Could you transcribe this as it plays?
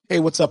Hey,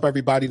 what's up,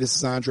 everybody? This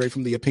is Andre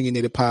from the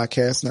Opinionated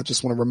Podcast, and I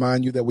just want to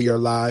remind you that we are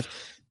live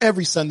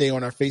every Sunday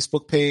on our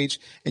Facebook page,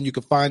 and you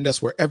can find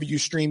us wherever you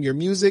stream your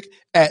music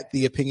at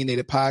the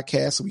Opinionated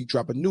Podcast. So we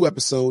drop a new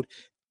episode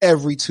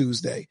every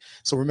Tuesday.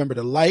 So remember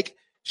to like,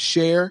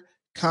 share,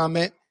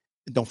 comment,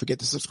 and don't forget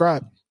to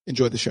subscribe.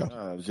 Enjoy the show.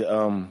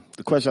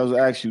 The question I was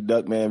asking you,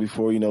 Duck, man,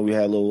 before, we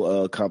had a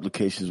little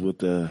complications with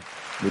the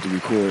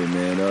recording,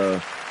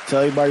 man.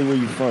 Tell everybody where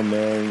you from,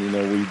 man,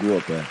 where you grew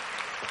up at.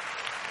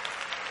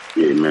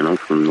 Yeah, man, I'm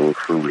from North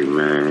Philly,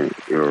 man.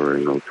 You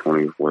already know,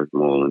 20th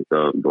Westmoreland,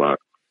 Dub Block.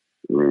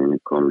 Man, they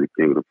call me the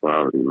King of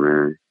Poverty,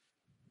 man.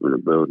 I'm in the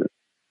building.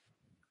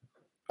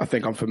 I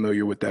think I'm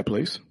familiar with that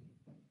place.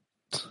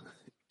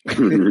 For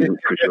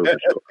sure.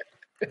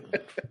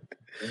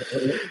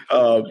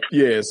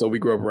 Yeah, so we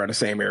grew up around the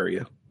same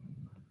area.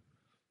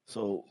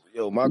 So,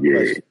 my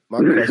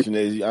question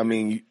is,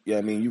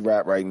 you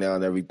rap right now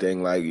and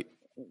everything, like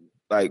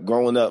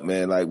growing up,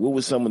 man, like what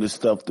was some of the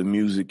stuff, the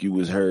music you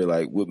was heard,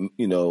 like what,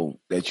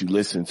 that you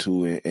listened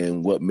to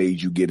and what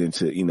made you get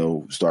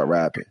into, start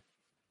rapping?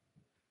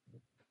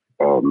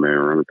 Oh man,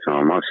 around the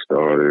time I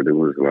started, it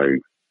was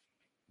like,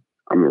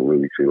 I'm gonna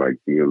really say like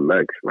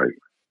DMX, like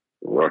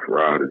Rough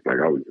Riders. Like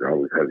I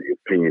was heavy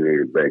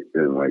opinionated back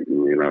then. Like,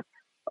 I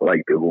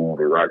liked the whole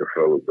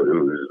Rockefeller, but it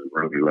was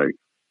really like,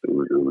 it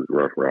was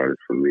Rough Riders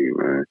for me,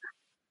 man.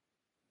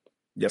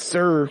 Yes,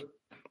 sir.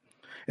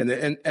 And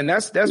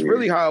that's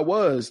really how it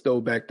was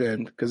though back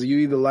then, because you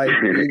either like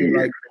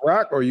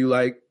rock or you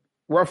like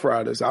Rough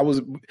Riders.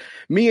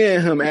 Me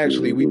and him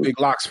actually, we big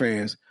Locks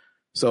fans,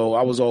 so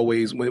I was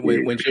always when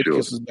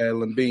Jadakiss was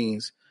battling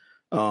Beans,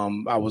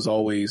 I was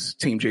always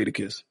Team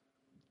Jadakiss.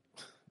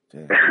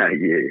 Yeah,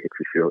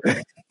 for sure.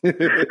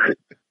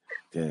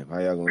 Damn, how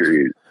y'all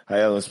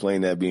gonna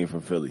explain that being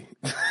from Philly?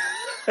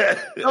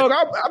 Look,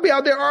 I'll be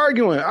out there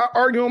arguing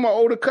with my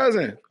older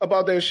cousin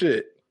about that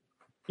shit.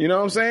 You know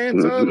what I'm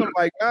saying? So I'm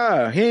like,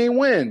 he ain't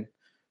win.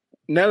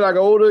 Now that I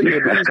got older,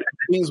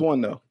 Beans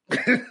won though.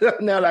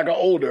 Now that I got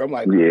older, I'm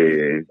like,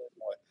 yeah.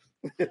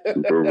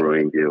 Bro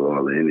ain't give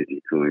all the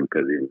energy to him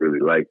because he really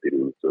liked it,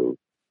 so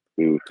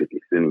he ain't 50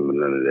 Cent him or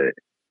none of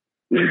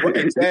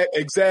that.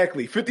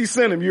 Exactly. 50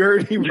 Cent him, you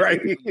heard him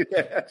right.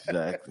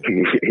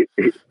 Exactly.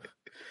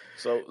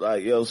 So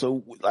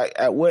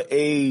at what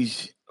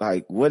age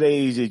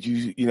did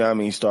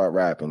you, start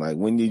rapping? Like,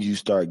 when did you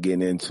start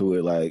getting into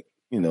it? Like,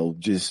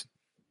 just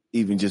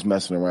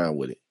messing around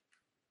with it?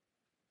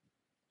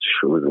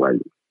 It was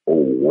like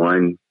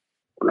 01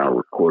 when I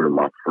recorded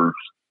my first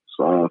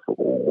song for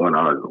 01.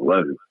 I was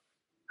 11.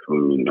 So,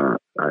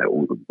 I had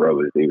older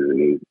brothers. They was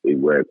in a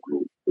rap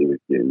group. They was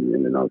getting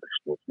in and out the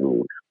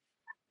studio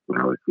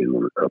when I was getting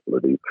on a couple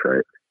of these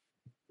tracks.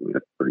 And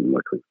that's pretty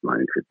much was my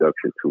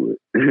introduction to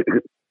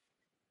it.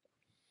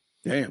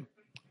 Damn.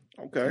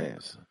 Okay.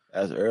 Yes.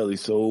 That's early.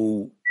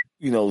 So,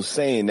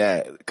 saying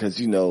that,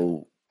 because,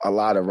 a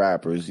lot of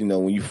rappers,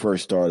 when you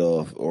first start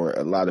off, or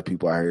a lot of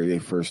people I hear, they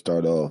first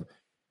start off,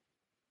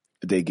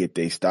 they get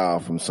their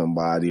style from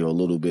somebody or a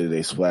little bit of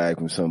their swag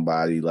from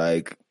somebody.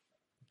 Like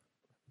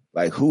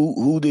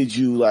who did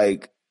you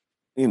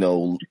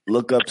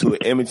look up to,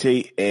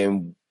 imitate,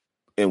 and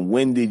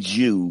when did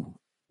you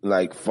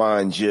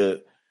find your?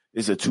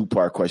 It's a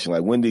 2-part question.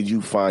 Like, when did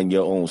you find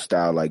your own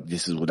style? Like,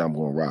 this is what I'm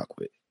going to rock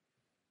with.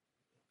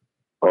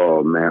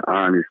 Oh man,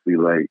 honestly,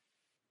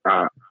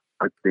 I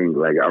think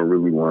I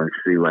really want to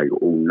say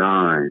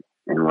 09,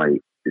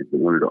 and it's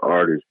one of the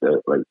artists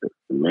that the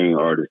main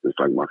artist that's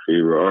my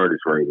favorite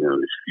artist right now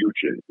is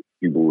Future.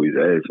 People always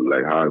ask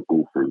me how I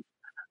go from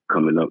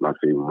coming up my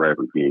favorite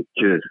rapper being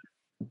Kiss,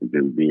 and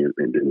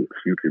then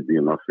Future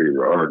being my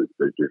favorite artist.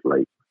 But just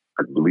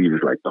I believe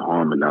it's the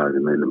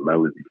harmonizing and the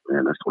melodies,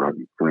 man. That's what I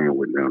be playing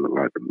with now, a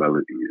lot of the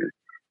melodies, and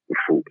the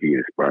folk he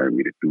inspired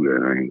me to do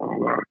that. I ain't gonna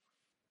lie.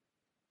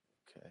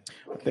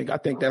 I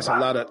think that's a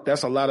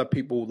lot of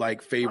people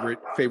favorite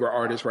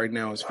artists right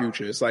now is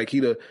Future. It's like he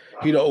the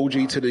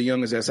OG to the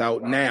youngest that's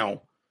out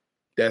now.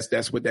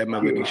 That's with that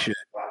melody shit.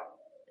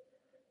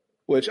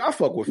 Which I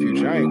fuck with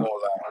Future. I ain't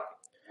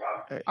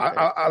gonna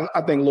lie.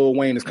 I think Lil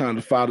Wayne is kind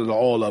of the father to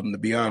all of them, to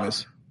be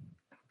honest.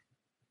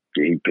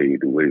 Yeah, he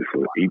paved the way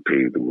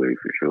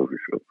for sure.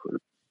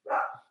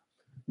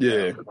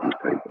 Yeah,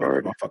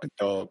 my fucking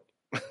dog.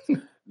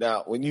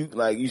 Now, when you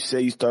you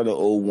say you started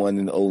 01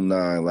 and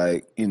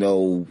 09,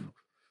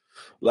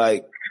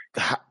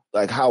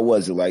 how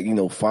was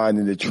it?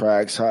 Finding the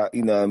tracks,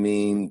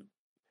 finding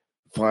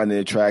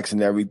the tracks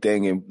and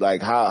everything, and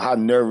how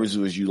nervous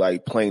was you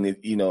playing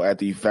it?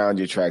 After you found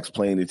your tracks,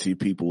 playing it to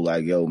people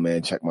yo,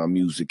 man, check my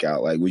music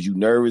out. Was you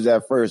nervous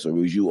at first, or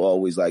was you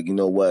always you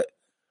know what,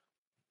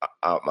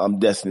 I'm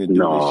destined to do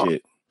this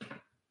shit?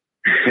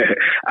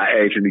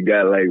 I actually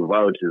got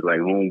vouchers,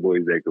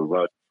 homeboys that could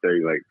vouch to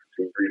say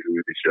some reason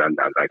with this shit. I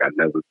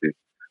never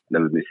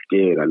been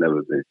scared. I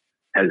never been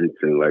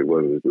hesitant. Whether it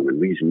was to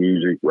release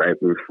music, rap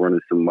in front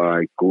of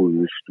somebody, go to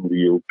the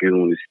studio, get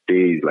on the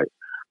stage.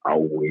 I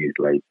always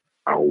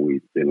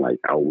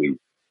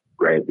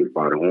grabbed it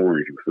by the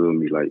horns. You feel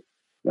me?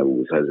 Never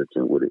was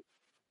hesitant with it.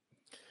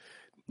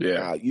 Yeah.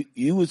 Now,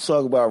 you would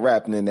talk about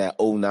rapping in that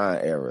 09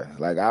 era.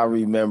 Like, I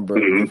remember,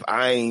 if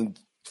I ain't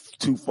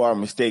too far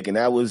mistaken,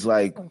 that was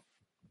like,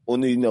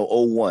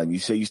 01. You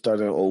say you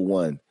started in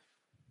 01.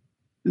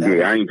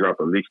 I ain't dropped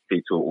a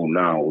mixtape till 09.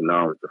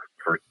 09 was the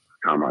first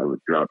time I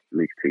would drop a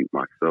mixtape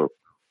myself.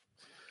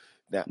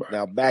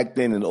 Now, back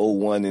then in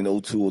 01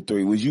 and 02,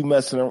 03, was you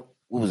messing around?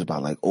 What was it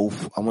about, like, I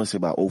want to say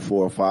about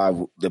 04 or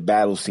 05, the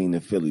battle scene in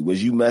Philly.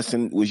 Was you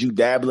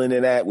dabbling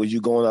in that? Was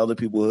you going to other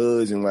people's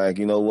hoods and like,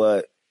 you know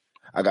what?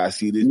 I got to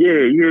see this.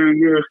 Yeah,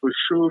 for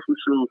sure.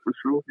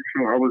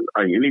 I was,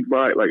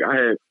 anybody, like, I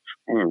had,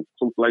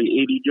 close like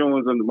 80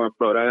 joints under my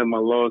belt. I had my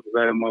losses,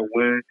 I had my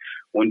wins.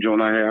 One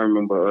joint I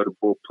remember the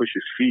boy Push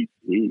His Feet.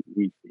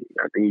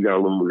 I think he got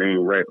a little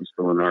name rap. He's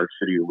still in our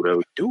city or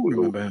whatever. I do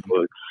remember.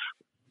 But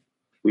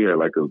we had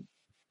like a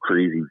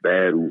crazy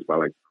battle by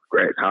like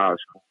Gratz High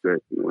School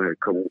that had a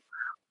couple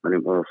of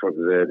them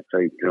motherfuckers had to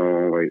take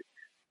joint, like,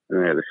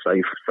 and I had a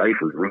cipher.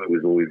 Ciphers really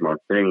was always my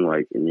thing.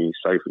 Like,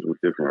 ciphers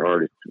with different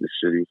artists in the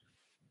city.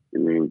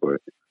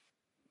 But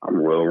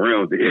I'm well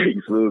rounded.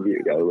 You feel me?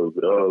 I got a little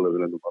bit of all of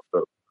it under my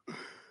belt.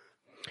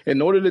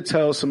 In order to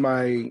tell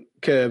somebody,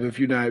 Kev,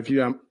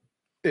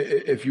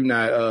 if you're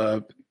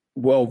not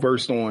well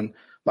versed on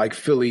like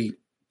Philly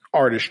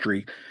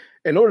artistry,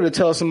 in order to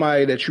tell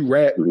somebody that you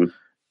rap,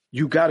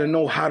 you got to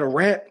know how to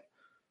rap.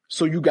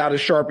 So you got to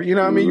sharpen. You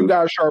know what I mean? You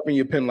got to sharpen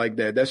your pen like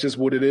that. That's just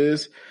what it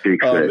is. You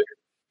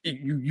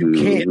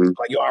can't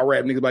like, yo, I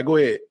rap, niggas like, go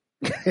ahead.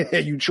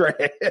 You trash.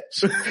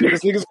 This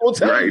nigga's gonna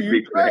tell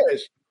you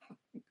trash.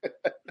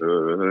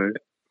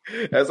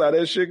 That's how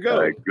that shit go.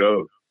 How it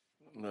go.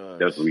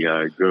 Definitely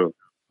how it go.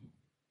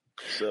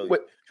 So,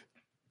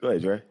 go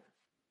ahead, Dre.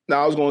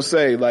 Now I was gonna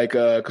say, like,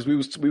 because we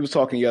was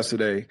talking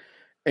yesterday,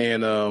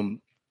 and it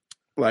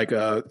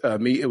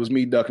was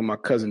me, Duck, and my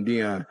cousin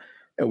Dion,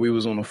 and we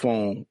was on the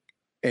phone,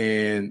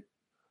 and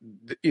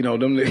I'm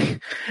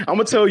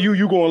gonna tell you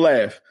gonna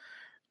laugh.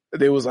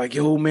 They was like,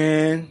 yo,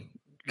 man,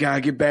 gotta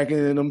get back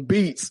into them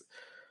beats.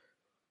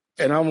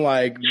 And I'm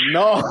like,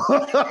 no.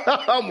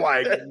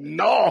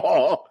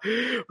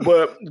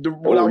 But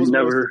he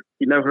never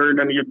heard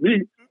none of your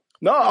beats.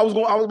 No, I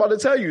was about to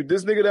tell you,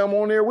 this nigga that I'm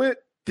on there with,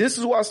 this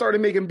is who I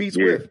started making beats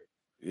with.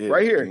 Yeah,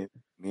 right here.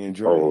 Me and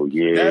Dre. Oh,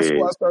 yeah. That's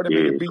who I started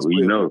making beats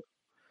with. Know.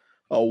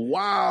 A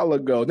while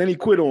ago. Then he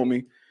quit on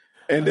me.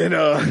 And then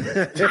I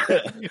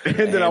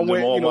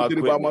went, did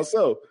it by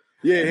myself.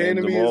 Yeah,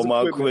 handed me all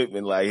my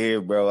equipment. Like,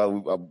 here,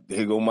 bro,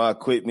 here go my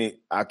equipment.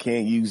 I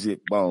can't use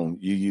it. Boom,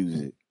 you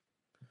use it.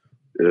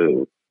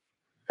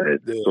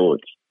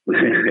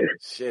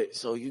 Shit.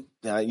 So you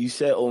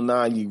said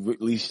 09 you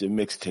released a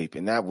mixtape,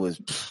 and that was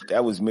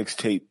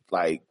mixtape,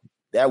 like,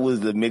 that was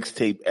the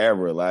mixtape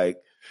era. Like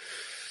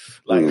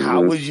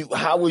how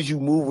was you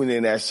moving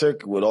in that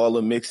circuit with all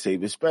the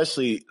mixtape,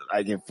 especially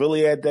like in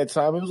Philly at that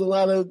time? It was a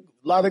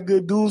lot of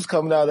good dudes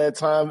coming out at that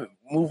time.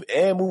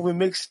 Moving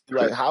mix,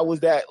 like, how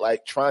was that,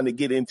 like, trying to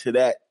get into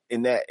that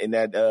in that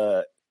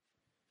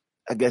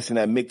I guess in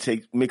that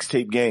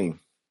mixtape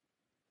game?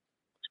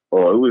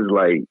 Oh, it was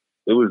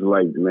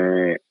like,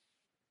 man,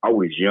 I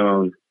was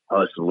young,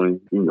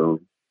 hustling,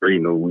 Ray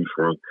know we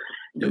from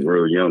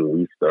real young when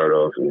we start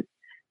off, and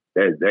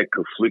that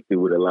conflicted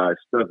with a lot of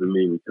stuff. It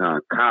made me kind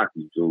of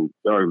cocky. So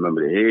y'all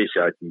remember the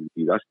headshot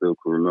DVDs? I still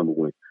can remember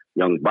when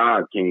Young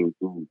Bob came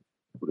through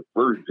for the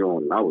first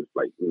joint, and I was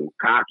like,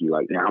 cocky,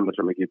 like, how much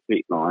I'm gonna get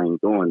picked? No, I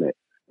ain't doing that.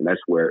 And that's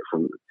where,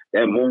 from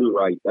that moment,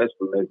 like, that's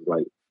when that's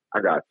like,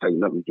 I gotta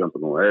tighten up and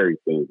jumping on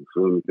everything. You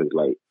feel me? Because,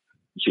 like,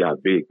 you see how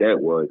big that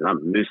was, and I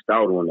missed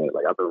out on that.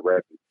 Like, I've been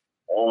rapping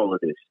all of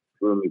this, you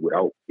feel me,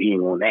 without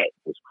being on that.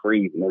 It was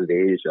crazy. None of the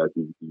headshot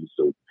DVDs.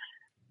 So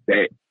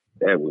that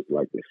was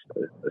like a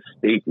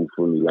staple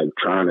for me. Like,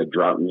 trying to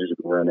drop music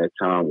around that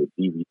time with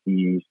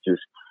DVDs,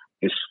 just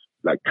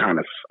like, kind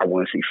of, I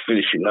want to say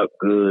finishing up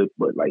good,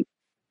 but like,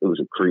 it was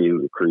a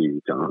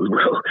crazy time,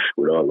 bro,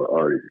 with all the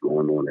artists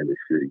going on in the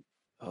city.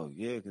 Oh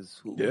yeah,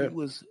 because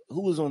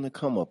who was on the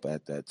come up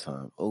at that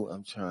time? Oh,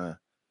 I'm trying.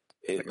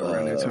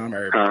 Around that time,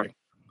 everybody.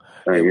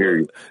 I hear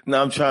you.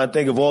 Now I'm trying to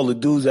think of all the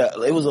dudes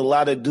it was a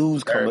lot of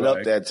dudes coming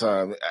up that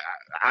time.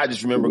 I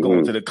just remember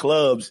going to the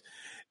clubs,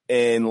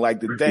 and like,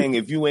 the thing,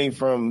 if you ain't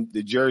from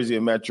the Jersey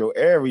and metro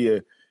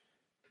area,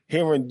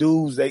 hearing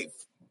dudes,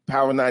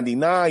 Power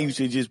 99 used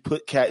to just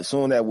put cats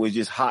on that was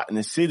just hot in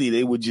the city.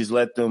 They would just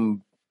let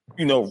them,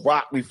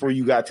 rock before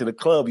you got to the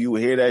club. You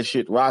would hear that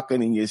shit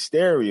rocking in your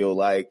stereo.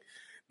 Like,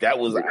 that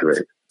was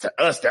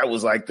to us, that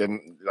was like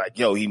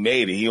yo, he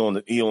made it. He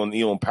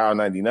on Power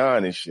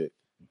 99 and shit.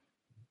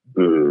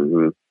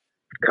 Mm-hmm.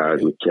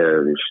 Cosmic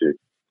Cavs and shit.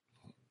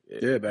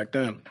 Yeah, back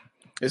then.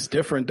 It's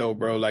different though,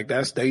 bro. Like,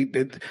 that's I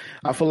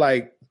feel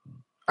like,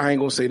 I ain't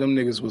gonna say them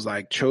niggas was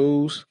like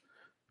chose.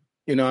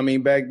 You know what I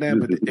mean, back then,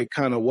 but it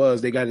kind of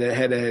was. They had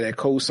that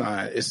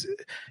cosign.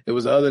 It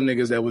was other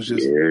niggas that was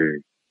just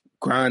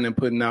grinding,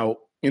 putting out,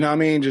 you know what I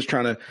mean, just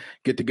trying to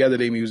get together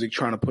their music,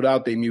 trying to put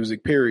out their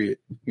music, period.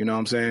 You know what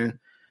I'm saying?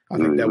 I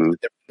think that was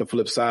the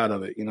flip side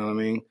of it, you know what I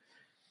mean?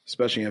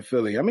 Especially in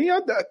Philly. I mean,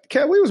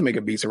 Cat, we was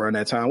making beats around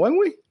that time, wasn't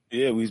we?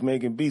 Yeah, we was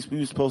making beats. We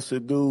was supposed to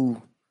do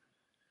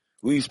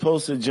We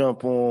supposed to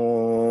jump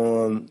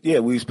on. Yeah,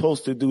 we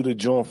supposed to do the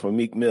joint for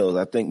Meek Mills.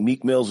 I think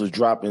Meek Mills was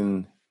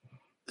dropping.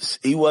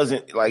 He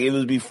wasn't like it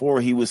was before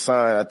he was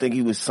signed. I think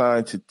he was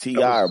signed to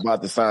T.I. or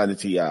about to sign to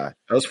T.I. That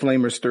was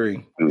Flamers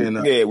 3.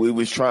 And, yeah, we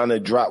was trying to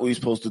drop. We was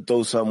supposed to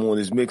throw something on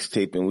his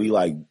mixtape, and we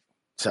like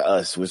to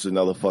us was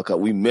another fuck up.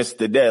 We missed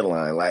the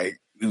deadline. Like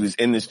we was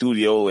in the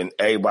studio, and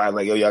everybody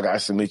like, yo, y'all gotta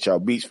submit y'all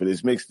beats for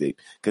this mixtape.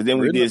 Because then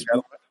we did.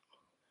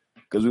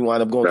 Because we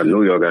wound up going. I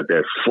know y'all got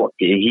that fucking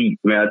heat,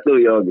 man. I know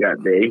y'all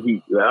got that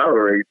heat. Man. I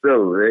already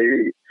know,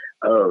 man.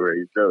 I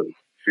already know.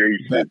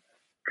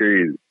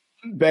 Crazy.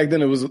 Back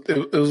then, it was a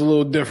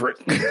little different.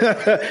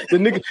 the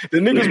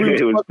niggas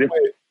we were fucking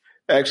with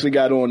actually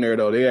got on there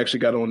though. They actually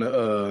got on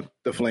the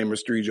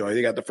Flamers 3 joint.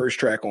 They got the first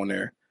track on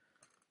there,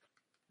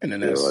 and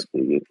then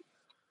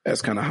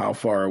that's kind of how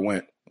far it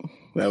went.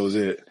 That was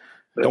it.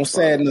 Don't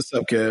sadden us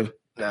up, Kev.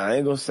 Nah, I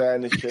ain't gonna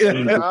sadden this shit.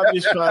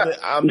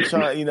 I'm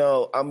trying, you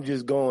know, I'm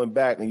just going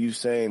back and you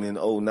saying in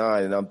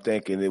 2009, and I'm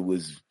thinking it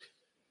was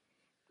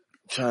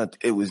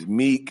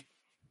Meek.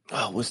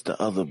 Oh, what's the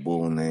other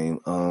bull name?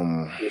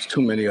 There's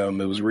too many of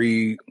them. It was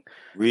Reed.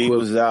 Reed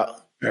was out.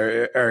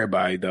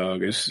 Everybody,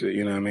 dog. It's,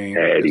 you know what I mean?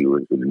 Daddy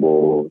was the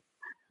bull.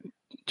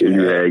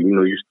 Yeah, you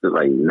know, you still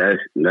like Ness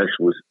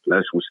was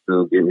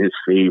still getting his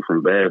feed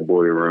from Bad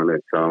Boy around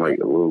that time, like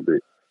a little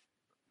bit.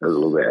 That was a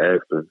little bit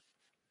after.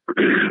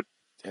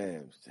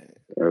 Damn.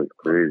 That was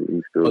crazy.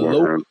 He still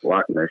around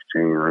blocking that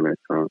chain around that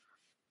time.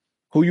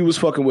 Who you was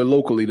fucking with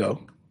locally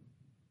though?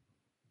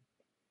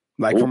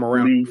 Like from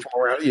around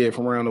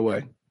the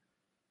way.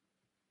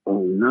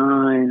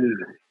 2009.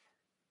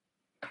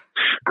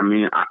 I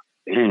mean,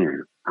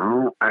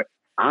 I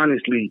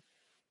honestly,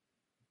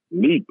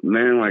 Meek,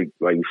 man, like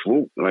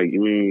Fluke, like, I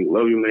mean,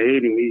 love him or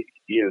hate him,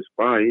 he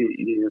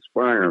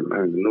inspired,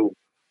 man, to know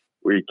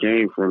where he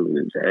came from.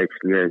 And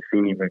actually, I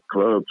seen him in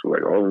clubs,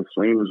 like all the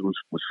Flamers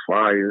was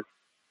fire.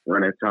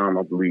 Around that time,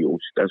 I believe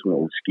that's when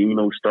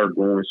Oskino started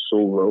going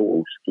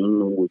solo.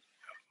 Oskino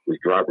was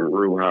dropping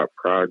real hot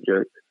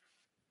projects.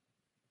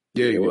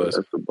 Yeah, he was.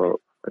 That's about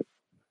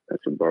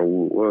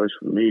what it was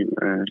for me,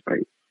 man.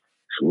 Like,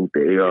 salute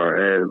the AR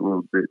had a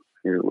little bit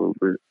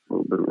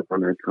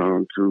around that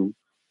time too.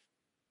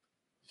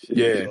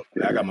 Yeah,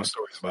 I got my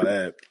stories about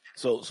that.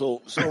 So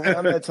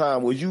around that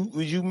time, when you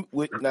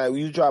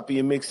dropping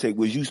your mixtape,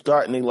 was you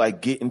starting to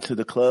like get into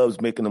the clubs,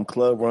 making them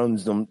club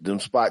runs, them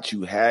spots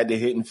you had to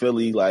hit in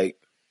Philly, like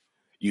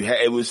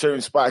it was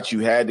certain spots you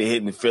had to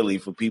hit in Philly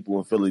for people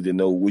in Philly to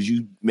know. Was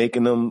you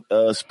making them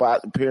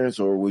spot appearance,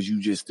 or was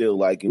you just still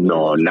like, you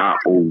know? No,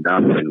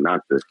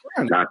 not the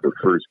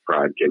first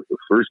project. The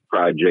first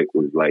project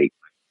was like,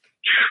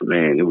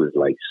 man, it was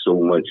like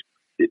so much.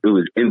 It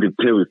was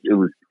independent. It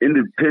was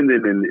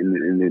independent,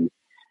 and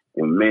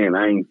man,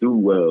 I ain't do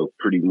well.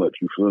 Pretty much,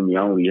 you feel me?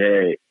 I only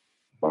had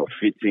about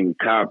 15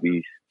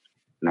 copies,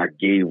 and I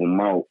gave them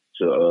out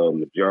to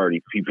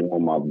majority people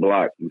on my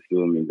block. You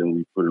feel me? And then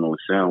we put it on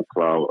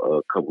SoundCloud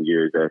a couple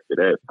years after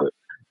that, but it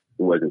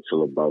wasn't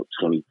until about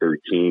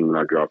 2013 when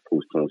I dropped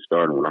Post on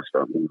Stardom, when I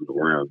started moving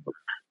around,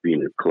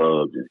 being in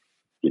clubs and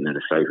getting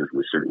into ciphers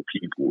with certain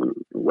people and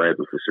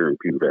rapping for certain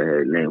people that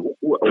had names.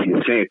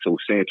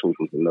 Santos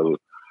was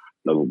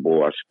another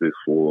boy I spit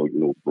for, you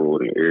know,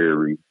 broad and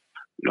airy.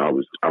 You know,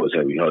 I was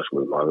heavy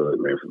hustling in my hood,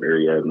 man, from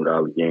Erie Avenue to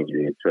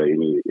Allegheny, and tell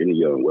you any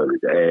young, whether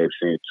it's Ab,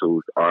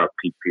 Santos,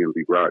 RP,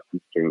 PNB Rock, he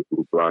came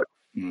through the block,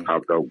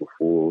 hopped out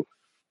before.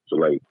 So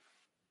around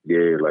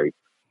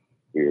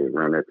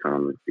that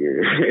time,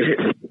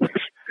 yeah.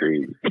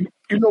 Crazy.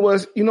 You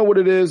know what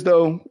it is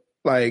though?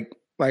 Like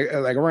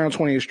around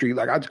 20th Street,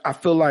 like I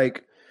feel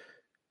like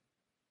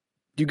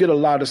you get a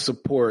lot of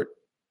support,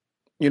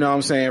 you know what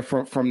I'm saying,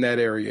 from that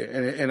area.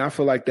 And I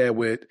feel like that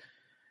with,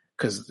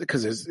 cause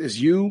it's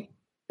you,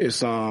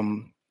 it's,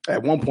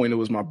 at one point it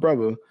was my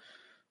brother,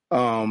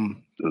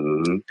 damn,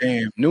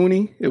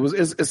 Noonie.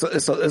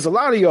 It's a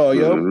lot of y'all,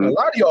 yo. Mm-hmm. A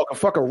lot of y'all can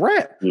fucking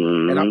rap.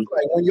 Mm-hmm. And I feel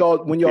like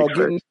when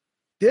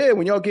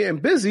y'all getting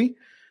busy,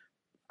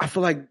 I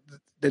feel like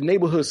the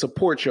neighborhood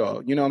supports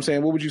y'all. You know what I'm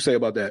saying? What would you say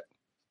about that?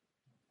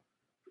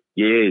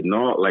 Yeah,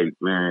 no, like,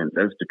 man,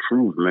 that's the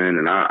truth, man.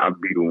 And I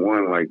be the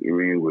one, like, I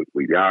mean,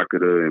 with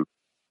Yakida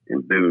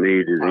and Ben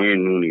Majors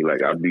and Noonie,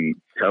 like, I be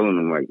telling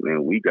them, like,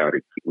 man, we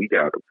gotta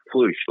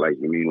push. Like,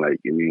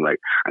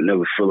 I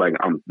never feel like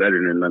I'm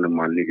better than none of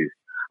my niggas.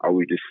 I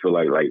always just feel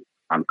like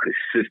I'm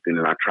consistent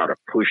and I try to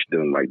push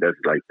them. Like, that's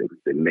like the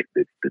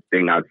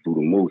thing I do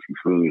the most. You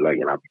feel me? Like,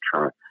 and I be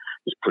trying to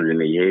just put it in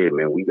their head,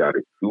 man. We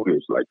gotta do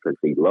this, like, because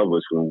they love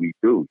us when we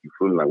do. You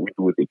feel me? Like, we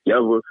do it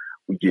together,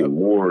 we get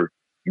more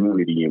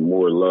unity and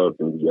more love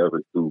than we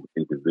ever do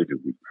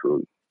individually. You feel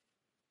me?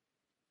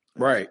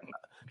 Right.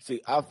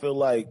 See, I feel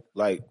like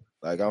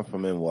I'm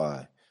from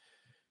NY.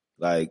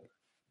 Like,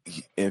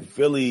 in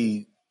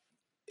Philly,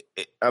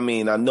 I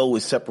mean, I know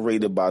it's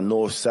separated by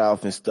north,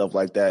 south, and stuff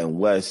like that, and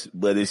west,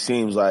 but it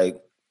seems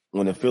like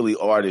when a Philly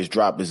artist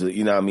drop is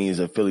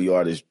a Philly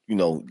artist, you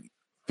know,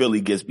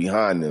 Philly gets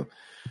behind them.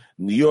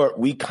 New York,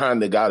 we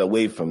kind of got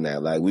away from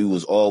that. Like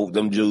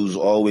them Jews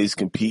always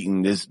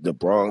competing. The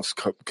Bronx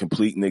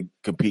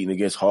competing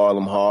against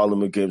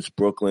Harlem against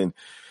Brooklyn.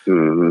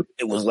 Mm-hmm.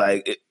 It was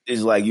like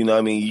it's like, you know what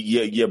I mean,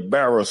 your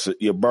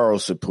borough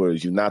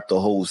supporters, you're not the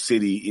whole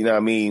city, you know what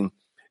I mean?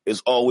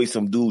 It's always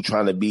some dude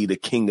trying to be the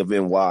king of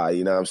NY,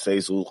 you know what I'm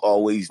saying? So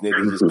always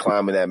niggas just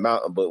climbing that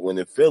mountain. But when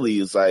in Philly,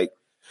 it's like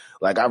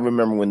I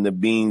remember when the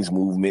Beans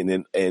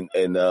movement and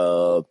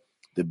the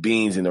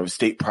Beans and the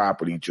state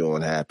property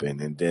joint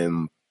happened, and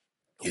then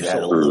you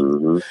had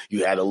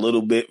a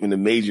little bit when the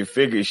Major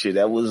Figure shit.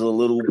 That was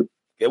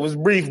it was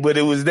brief, but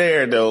it was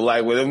there though.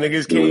 Like when them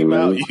niggas came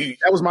out,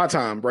 that was my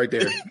time right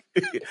there.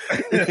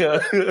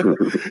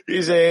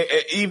 You say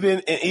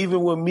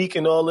even with Meek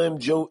and all them,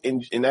 Joe,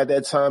 and at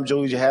that time,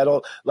 Joey had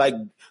all like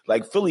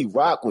Philly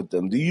rock with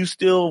them. Do you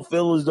still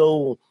feel as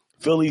though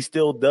Philly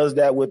still does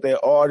that with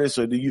their artists,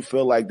 or do you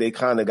feel like they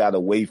kind of got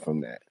away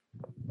from that?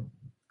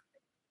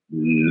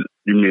 You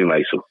mean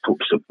like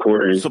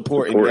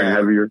supporting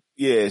heavier?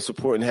 Yeah,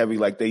 supporting heavy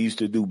like they used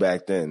to do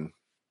back then.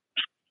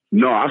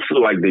 No, I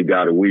feel like they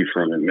got away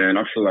from it, man.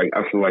 I feel like,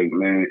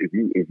 man, if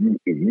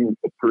you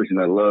a person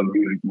that love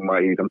music, my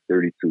age, I'm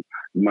 32,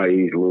 my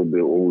age a little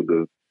bit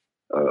older,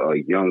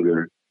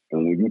 younger,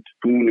 and when you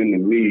tune into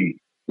me,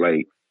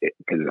 like,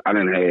 because I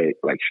done had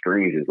like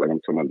strangers, like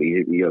I'm talking about, they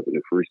hit me up, and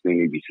the first thing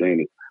they be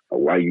saying is,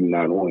 "Why you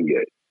not on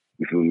yet?"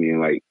 You feel me?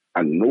 And like,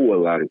 I know a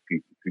lot of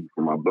people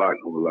from my block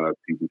know a lot of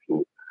people,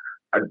 so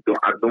I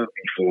don't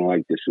be feeling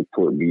like the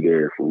support be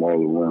there from all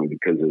around,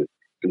 because of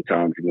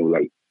sometimes, you know,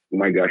 like, we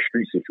might got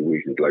street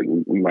situations, like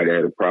we might have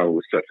had a problem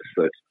with such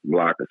and such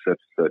block or such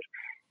and such,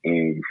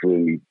 and you feel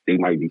me, they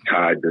might be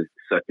tied to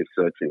such and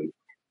such, and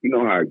you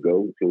know how it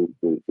goes. So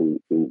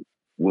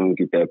we don't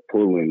get that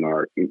pull in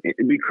our,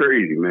 it'd be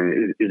crazy,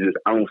 man. It's just,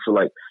 I don't feel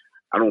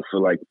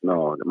like,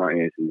 no, my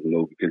answer is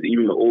no, because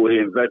even the old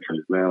head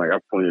veterans, man, like I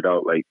pointed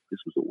out, like this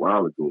was a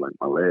while ago, like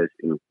my last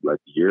interview, like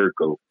a year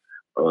ago,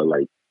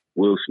 like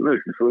Will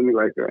Smith, you feel me?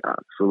 Like I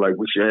feel like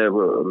we should have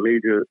a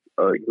major,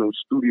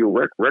 studio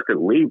record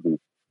label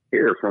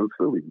here from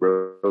Philly,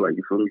 bro. Like,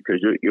 you feel me?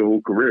 Because your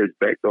whole career is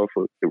backed off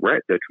of the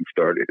rap that you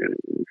started, and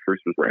you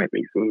first was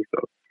rapping, you feel me?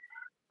 So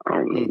I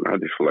don't know. I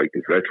just feel like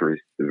the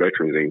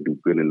veterans ain't do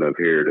good enough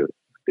here to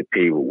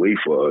pave a way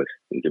for us,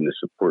 and then the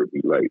support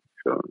be like,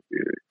 so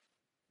yeah.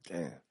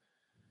 Damn.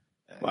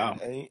 Wow.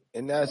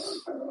 And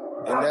that's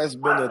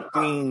been a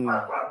theme.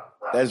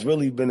 That's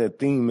really been a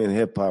theme in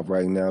hip hop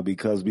right now,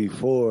 because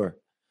before,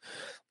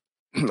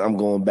 I'm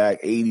going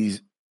back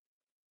 80s,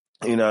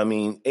 you know what I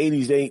mean?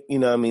 80s,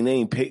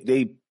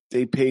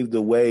 they paved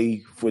the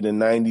way for the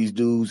 90s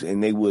dudes,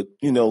 and they would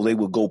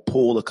go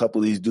pull a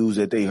couple of these dudes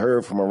that they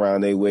heard from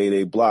around their way,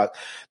 they block,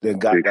 that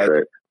got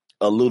like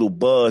a little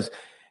buzz,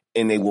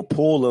 and they would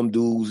pull them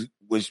dudes,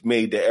 which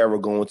made the era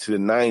go into the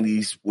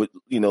 90s. With,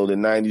 the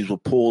 90s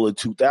would pull the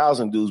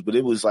 2000 dudes, but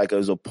it was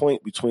a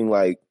point between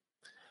like,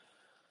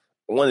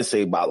 I want to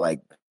say about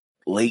like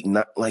late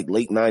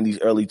 90s,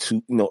 early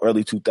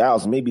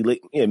 2000s, maybe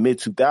mid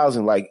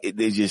 2000, like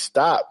they just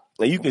stopped.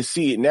 And you can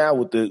see it now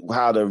with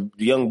how the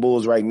young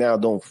bulls right now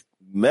don't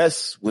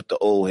mess with the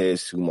old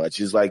heads too much.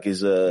 It's like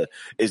it's a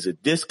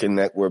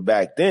disconnect, where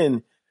back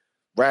then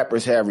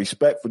rappers had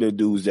respect for the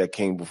dudes that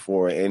came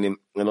before, and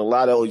a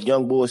lot of those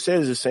young bulls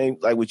says the same,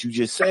 like what you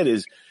just said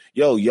is,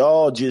 yo,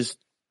 y'all just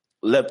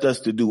left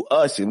us to do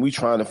us, and we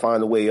trying to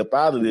find a way up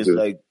out of this.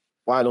 Like,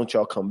 why don't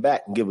y'all come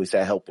back and give us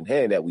that helping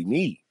hand that we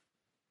need?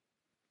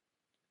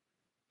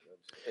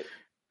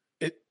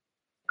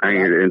 I ain't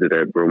hear the end of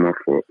that, bro. My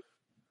fault.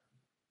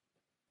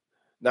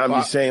 Now I'm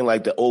just saying,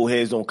 like, the old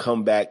heads don't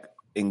come back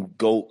and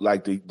go,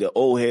 like the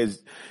old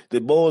heads,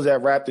 the bulls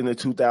that rapped in the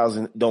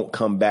 2000s don't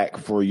come back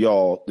for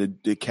y'all,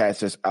 the cats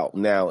that's out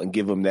now, and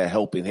give them that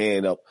helping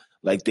hand up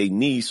like they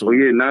need. So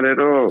not at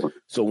all.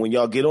 So when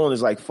y'all get on,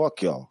 it's like,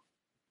 fuck y'all.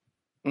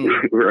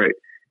 Right.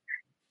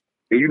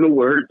 And you know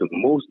what hurt the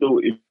most though?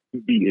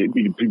 It'd be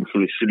the people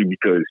from the city,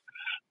 because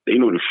they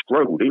know the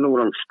struggle. They know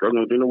what I'm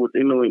struggling. They know what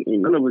they know.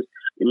 And none of us.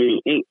 I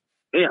mean,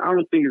 I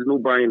don't think there's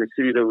nobody in the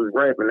city that was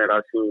rapping that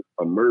I seen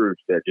emerge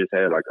that just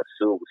had like a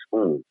silver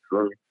spoon. You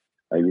feel me?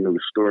 Like, the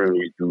story of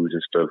these dudes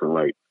and stuff, and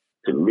like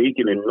to make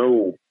it and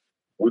know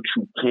what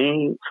you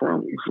came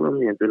from. You feel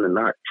me? And then to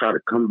not try to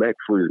come back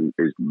for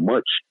as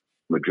much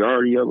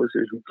majority of us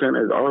as you can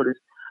as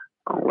artists.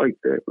 I don't like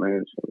that,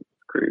 man. So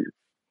it's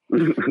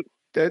crazy.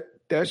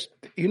 That's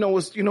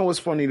what's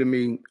funny to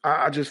me.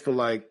 I just feel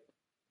like,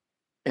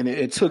 and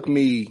it took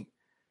me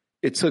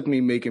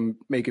making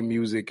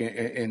music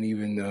and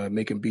even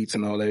making beats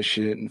and all that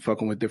shit and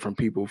fucking with different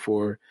people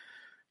for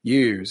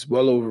years,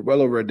 well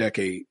over a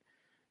decade.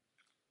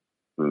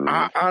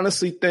 I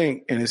honestly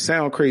think, and it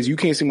sounds crazy, you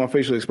can't see my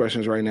facial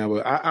expressions right now,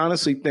 but I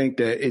honestly think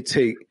that it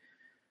take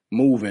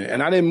moving,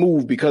 and I didn't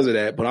move because of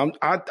that, but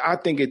I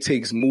think it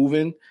takes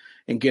moving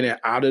and getting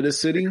out of the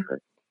city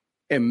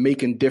and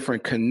making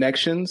different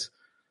connections,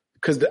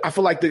 because I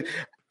feel like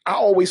I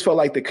always felt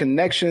like the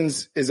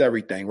connections is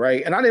everything,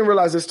 right? And I didn't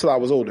realize this till I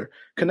was older.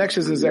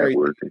 Connections is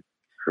everything.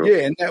 Sure.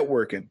 Yeah, and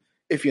networking.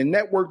 If your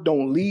network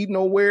don't lead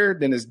nowhere,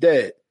 then it's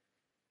dead.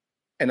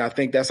 And I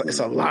think it's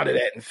a lot of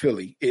that in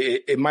Philly.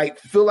 It might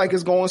feel like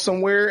it's going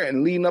somewhere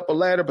and leading up a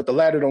ladder, but the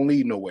ladder don't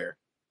lead nowhere.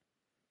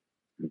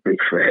 Big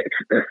facts.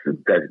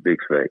 That's big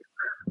facts.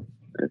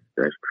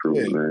 That's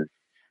true, man.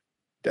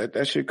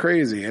 That shit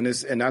crazy.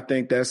 And I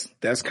think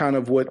that's kind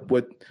of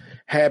what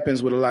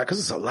happens with a lot, because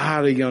it's a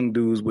lot of young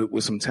dudes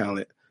with some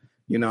talent.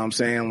 You know what I'm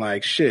saying?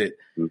 Like, shit.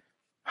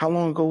 How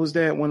long ago was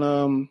that when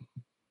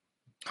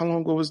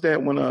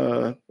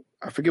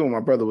I forget when my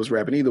brother was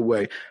rapping, either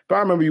way, but I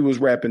remember you was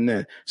rapping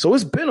then. So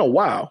it's been a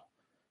while.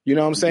 You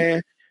know what I'm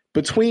saying?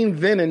 Between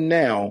then and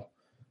now,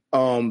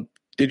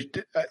 did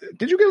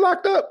you get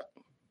locked up?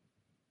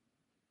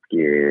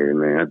 Yeah,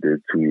 man, I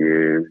did 2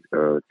 years,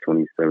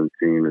 2017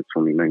 and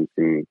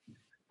 2019.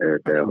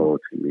 That whole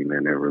to me,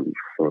 man, that really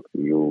fucked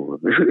me over.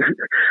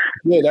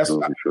 Yeah, that's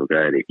sure.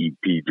 I had an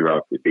EP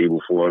drop the day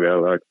before I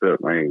got locked up.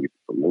 I ain't get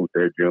to promote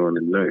that joint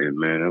and nothing,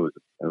 man. That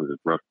was a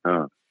rough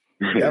time.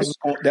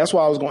 That's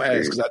why I was going to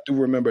ask, because I do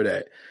remember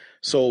that.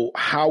 So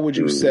how would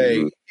you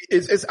say,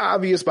 it's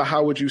obvious, but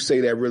how would you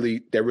say that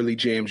really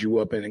jammed you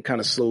up and kind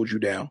of slowed you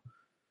down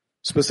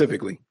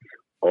specifically?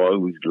 Oh,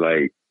 it was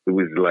like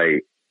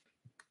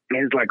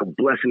a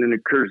blessing and a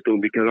curse, though,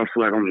 because I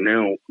feel like I'm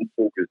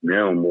focused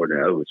now more than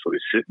ever. So the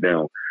sit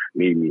down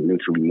made me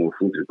mentally more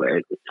focused. But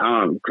at the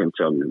time, you couldn't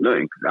tell me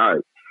nothing,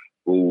 because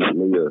I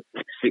made a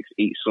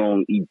 6-8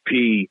 song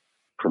EP,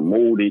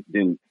 promoted,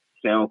 then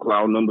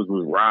SoundCloud numbers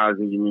was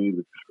rising. You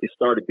mean, it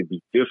started to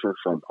be different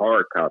from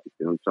hard copy.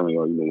 And I'm telling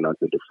you, when I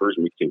did the first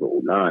mixtape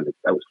of 09,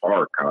 that was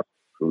hard copy.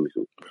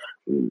 So,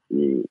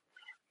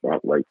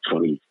 about like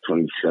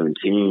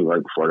 2017,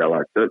 right before I got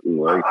locked up,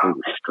 everything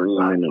was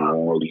streaming and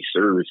all these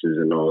services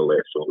and all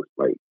that. So it's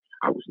like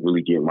I was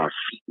really getting my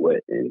feet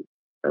wet, and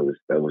that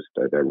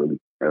really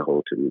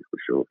hold to me for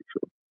sure.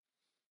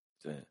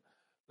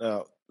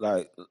 Now,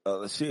 like,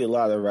 I see a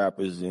lot of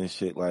rappers and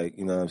shit, like,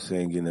 you know what I'm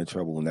saying, getting in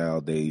trouble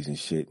nowadays and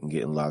shit, and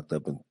getting locked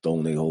up and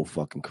throwing their whole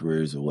fucking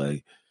careers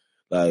away.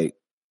 Like,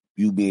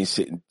 you being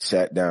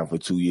sat down for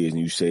 2 years,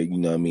 and you say, you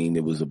know what I mean,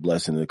 it was a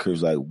blessing and a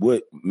curse. Like,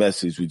 what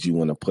message would you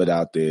want to put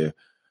out there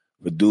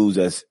for dudes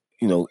that's,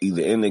 you know,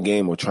 either in the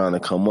game or trying to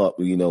come up,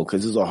 you know,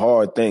 because it's a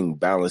hard thing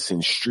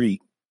balancing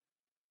street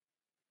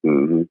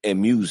and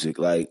music.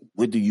 Like,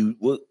 what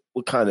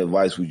kind of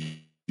advice would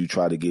you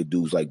try to give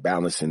dudes, like,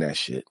 balancing that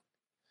shit?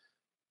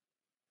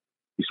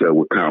 You said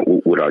what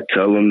would I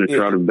tell them to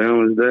try to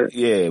balance that?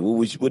 Yeah,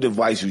 what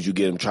advice would you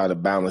give them try to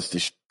balance the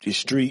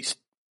streets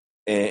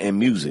and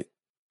music?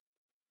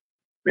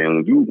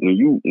 Man, when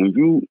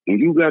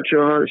you got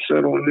your heart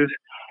set on this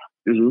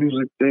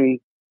music thing,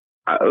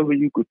 however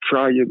you could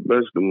try your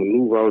best to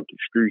maneuver out the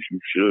streets, you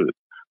should.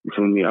 You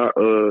feel me?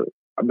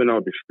 I've been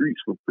out the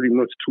streets for pretty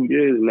much 2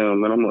 years now,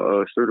 man. I'm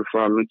a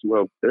certified mental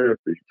health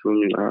therapist. You feel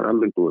me? I've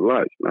been through a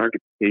lot. I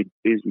get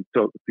basically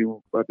talk to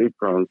people about their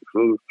problems. You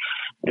feel me?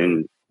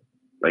 And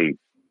like,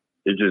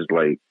 it's just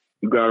like,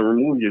 you gotta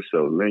remove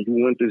yourself, man. You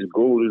want this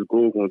goal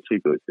gonna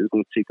take a lot. It's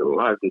gonna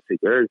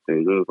take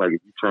everything. It's like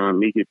if you try and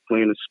make it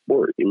playing a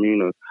sport. I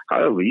mean,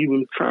 however,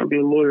 even trying to be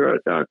a lawyer or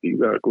a doctor, you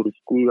gotta go to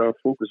school. You gotta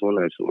focus on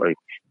that. So like,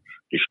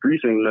 the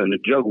streets ain't nothing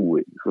to juggle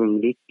with. You feel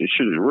me? This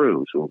shit is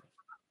real. So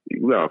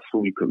you gotta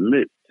fully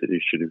commit to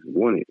this shit if you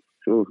want it.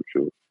 For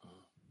sure.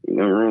 Ain't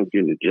nothing wrong with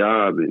getting a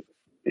job and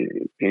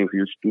paying for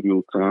your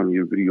studio time,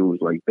 your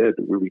videos like that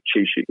to really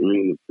chase it. I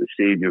mean, to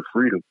save your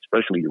freedom,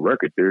 especially your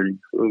record there. You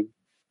feel me?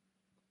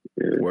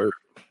 Yeah.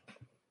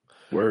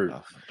 Word.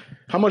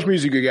 How much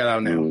music you got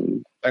out now?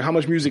 Like, how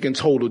much music in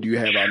total do you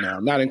have out now?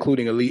 Not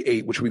including Elite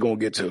 8, which we're going to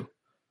get to.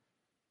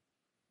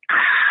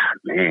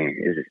 Man.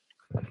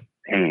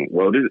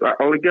 Well, this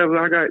all together,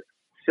 I got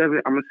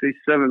 7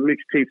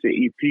 mixtapes and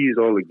EPs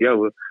all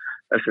together.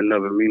 That's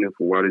another meaning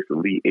for why this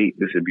Elite 8.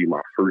 This would be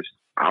my first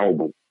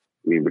album.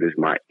 I mean, but it's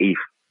my 8th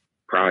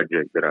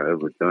project that I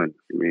ever done.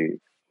 I mean,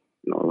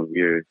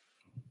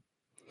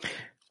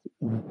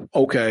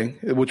 Okay,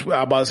 which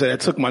I about to say that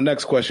took my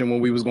next question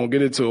when we was gonna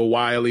get into a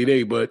why Elite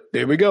 8, but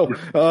there we go.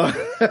 No, that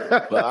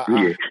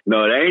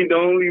ain't the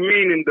only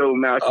meaning though.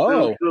 Now I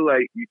still feel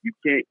like you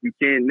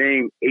can't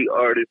name 8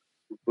 artists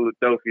from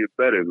Philadelphia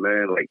better,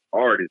 man. Like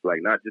artists,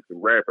 like not just a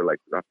rapper. Like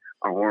I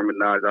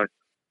harmonize.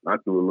 I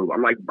do a little.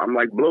 I'm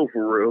like Blow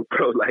for real,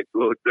 bro. Like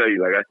Blow tell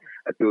you, like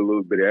I do a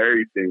little bit of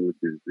everything with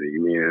this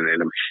thing, man.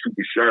 And I'm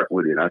super sharp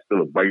with it. I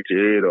still bite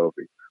your head off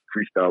and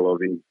freestyle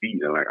off any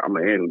beat, and like I'm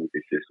a handle with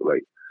this shit. So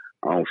like,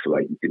 I don't feel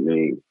like you can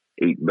name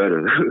 8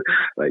 better.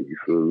 Like, you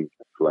feel me?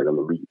 I feel like I'm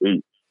Elite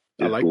 8.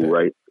 I like cool, that.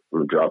 Right? I'm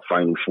going to drop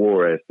Final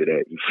 4 after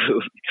that. You feel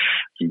me?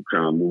 Keep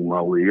trying to move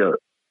my way up.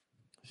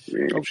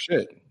 Man. Oh,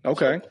 shit.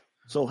 Okay.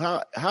 So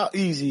how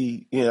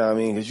easy, you know what I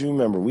mean? Because you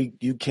remember,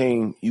 you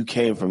came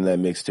from that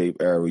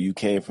mixtape era. You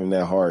came from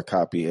that hard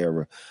copy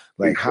era.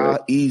 Like,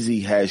 how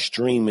easy has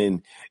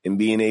streaming and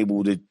being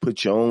able to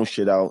put your own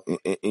shit out,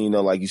 and, you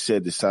know, like you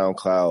said, the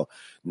SoundCloud,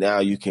 now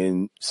you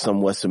can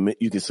somewhat submit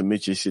your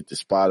shit to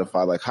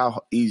Spotify. Like,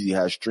 how easy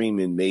has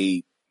streaming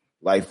made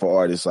life for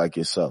artists like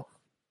yourself?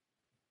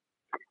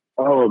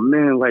 Oh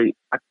man, like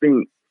I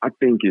think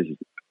it's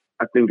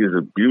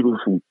a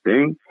beautiful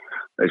thing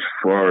as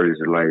far as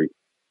like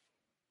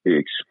the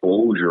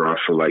exposure, I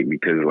feel like,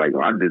 because like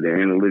I did the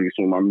analytics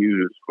on my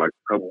music like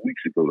a couple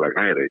weeks ago. Like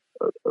I had a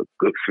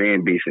good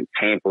fan base in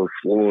Tampa,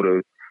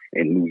 Florida,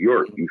 and New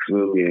York, you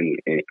feel me,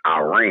 and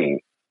Iran,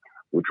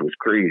 which was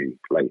crazy.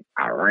 Like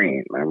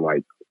Iran, I'm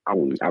like,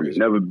 I've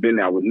never been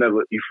there. I would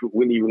never,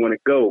 wouldn't even want to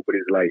go. But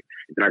it's like,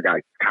 then I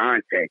got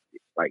contacted,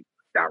 like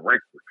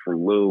directly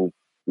from little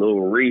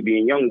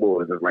Arabian young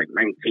boys that's like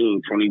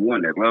 19,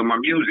 21 that love my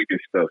music and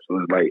stuff. So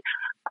it's like,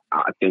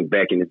 I think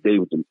back in the day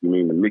with the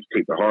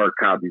mixtape, the hard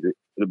copies, it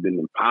would have been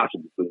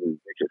impossible for me to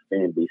get a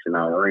fan base in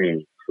Iran.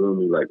 You feel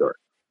me? Like,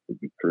 it'd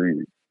be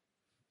crazy.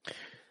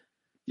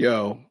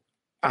 Yo,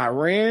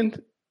 Iran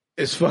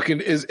is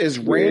fucking is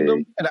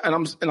random,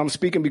 and I'm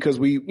speaking because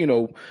we,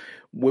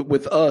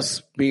 with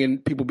us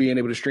people being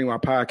able to stream our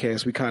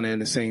podcast, we kind of in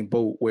the same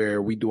boat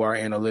where we do our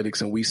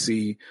analytics and we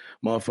see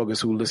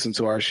motherfuckers who listen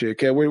to our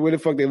shit. Where the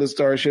fuck they listen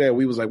to our shit at?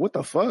 We was like, what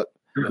the fuck?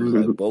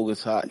 Like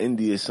Bogota,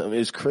 India, something.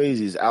 It's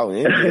crazy. It's out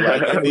in India.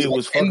 Like India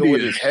was fucking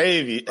with his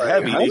heavy.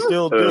 They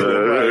still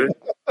do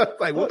it.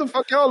 Like, what the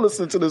fuck y'all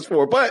listen to this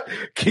for? But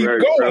keep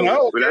going. I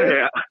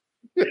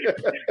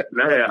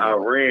had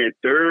Iran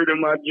third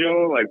in my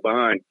joint, like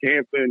behind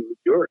Tampa and New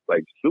York.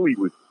 Like Philly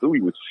was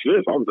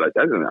fifth. I was like,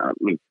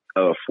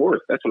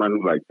 fourth. That's when I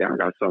knew, like, damn, I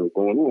got something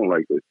going on.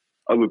 Like, there's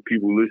other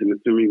people listening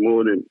to me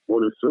more than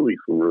Philly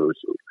for real.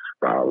 So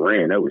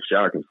Iran, that was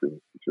shocking to me.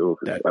 Sure,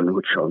 I know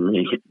what y'all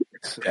mean.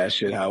 That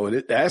shit how it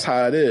is. That's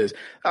how it is.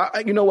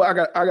 You know what?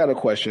 I got a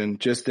question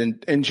just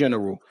in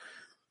general.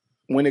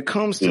 When it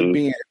comes to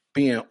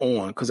being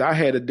on, because I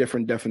had a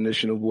different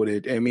definition of what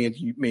it, and me and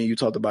you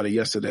talked about it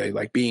yesterday,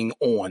 like being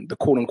on, the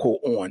quote unquote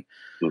on.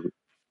 Mm-hmm.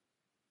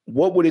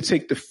 What would it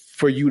take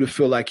for you to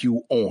feel like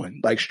you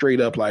on? Like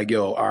straight up, like,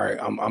 yo, all right,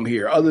 I'm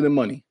here. Other than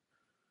money.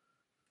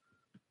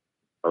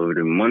 Other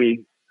than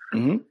money?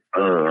 Mm-hmm.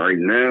 Right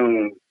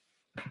now,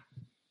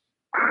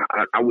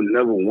 I would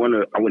never want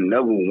to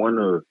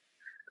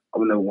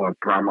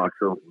pride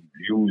myself with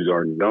views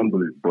or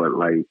numbers, but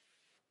like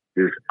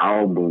this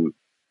album,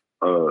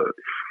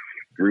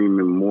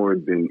 streaming more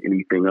than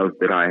anything else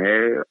that I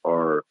had,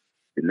 or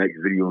the next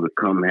video to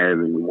come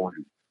having more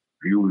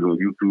views on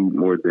YouTube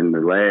more than the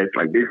last.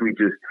 Like basically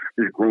just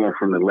growing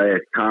from the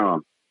last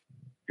time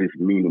just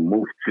mean the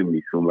most to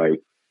me. So like,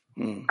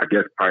 I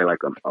guess probably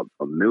like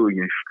a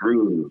million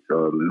streams,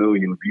 a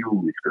million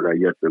views, because I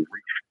yet to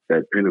reach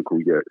that pinnacle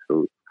yet.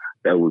 So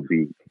that would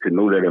be to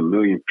know that a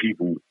million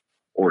people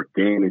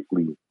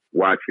organically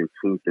watch and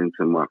tune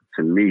into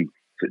to me,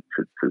 to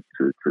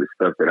the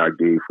stuff that I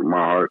gave from my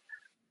heart.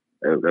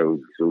 That would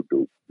be so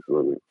dope.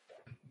 So,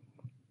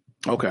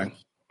 okay.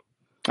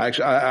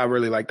 Actually, I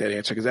really like that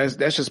answer, because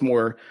that's just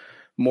more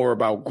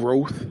about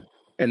growth,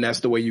 and that's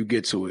the way you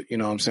get to it. You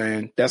know what I'm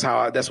saying? That's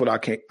what I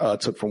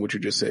took from what you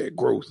just said.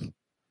 Growth.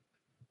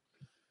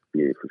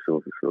 Yeah,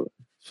 for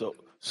sure.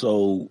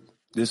 So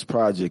this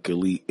project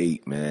Elite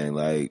 8, man,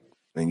 like,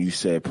 and you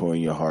said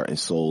pouring your heart and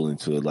soul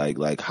into it,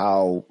 like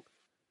how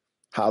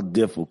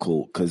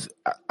difficult, because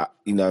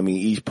you know what I mean,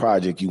 each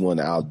project you want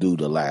to outdo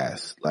the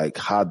last. Like,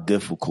 how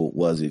difficult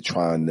was it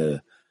trying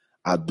to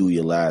outdo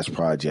your last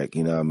project,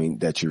 you know what I mean,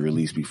 that you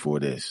released before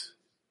this?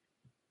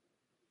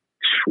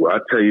 Well,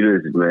 I'll tell you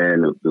this,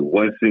 man, the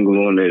one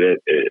single on there that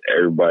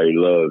everybody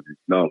loves is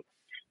Numb.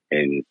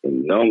 And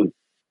Numb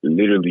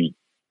literally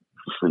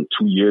from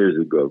 2 years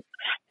ago.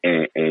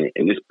 And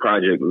this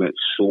project meant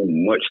so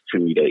much to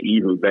me that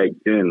even back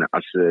then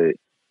I said,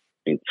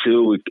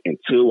 until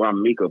I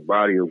make a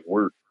body of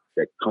work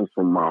that comes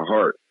from my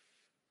heart,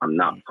 I'm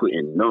not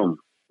putting Numb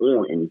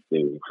on anything,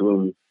 you feel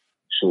me?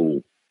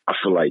 So I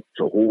feel like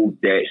to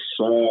hold that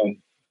song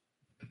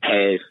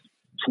has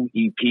 2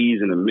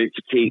 EPs and a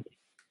mixtape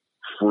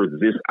for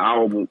this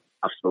album,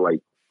 I feel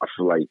like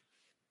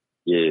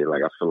it's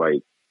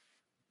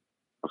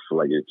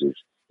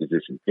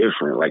just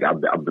different. Like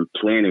I've been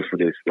planning for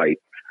this like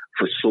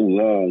for so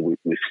long.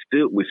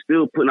 We're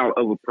still putting out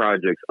other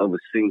projects, other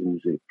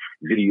singles and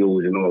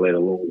videos and all that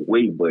along the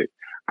way, but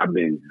I've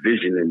been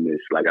visioning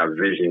this. Like I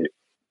visioned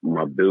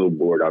my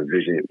billboard, I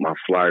visioned my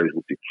flyers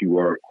with the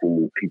QR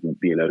code, people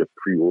being able to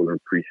pre-order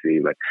and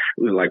pre-save. Like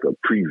it was like a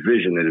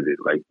pre-vision of it.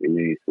 Like I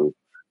mean, so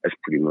that's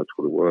pretty much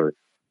what it was.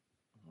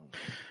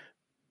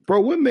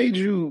 Bro, what made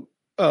you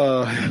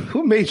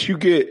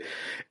get,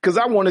 because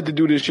I wanted to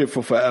do this shit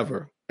for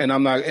forever, and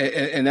I'm not,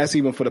 and that's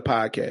even for the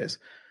podcast.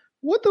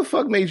 What the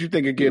fuck made you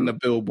think of getting a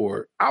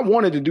billboard? I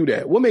wanted to do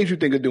that. What made you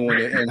think of doing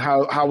it, and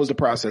how was the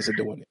process of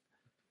doing it?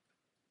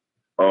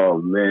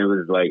 Oh man, it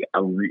was like I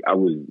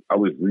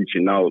was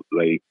reaching out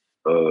like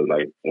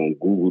on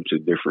Google to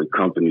different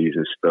companies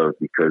and stuff,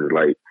 because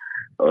like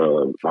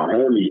my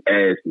homie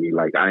asked me,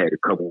 like I had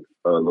a couple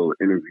little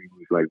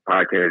interviews, like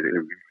podcast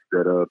interviews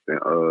set up, and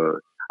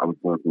I was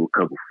going through a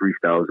couple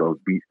freestyles on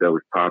beats that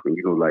was popping,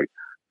 you know, like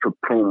to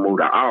promote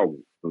the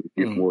album, to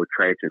get more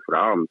traction for the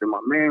album. Then my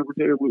man was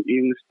there with me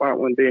in the spot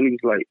one day, and he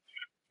was like,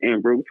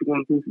 "Damn, bro, what you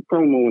want to do for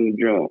promo on the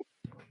joint?"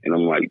 And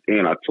I'm like,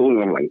 damn, I told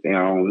him, I'm like, damn,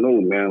 I don't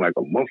know, man. Like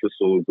a month or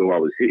so ago, I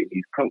was hitting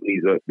these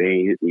companies up, they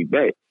ain't hit me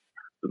back.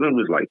 So then it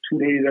was like 2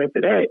 days after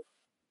that,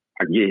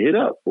 I get hit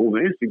up over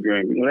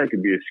Instagram. You know, that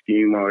could be a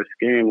scheme or a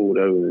scam or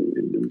whatever.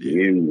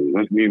 And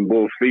once me and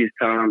both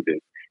FaceTimed,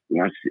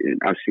 and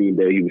I seen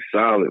that he was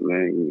solid,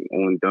 man.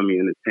 On Dummy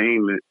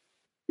Entertainment,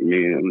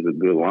 yeah, it was a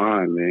good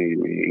line,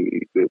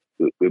 man.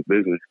 Good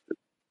business.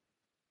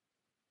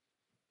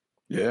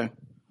 Yeah.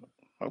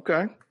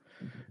 Okay.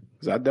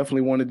 Because I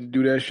definitely wanted to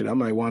do that shit. I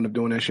might wind up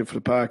doing that shit for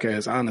the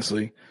podcast,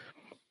 honestly.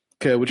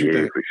 Okay, what you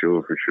think?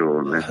 For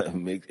sure,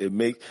 man. It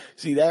makes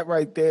see that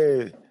right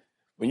there.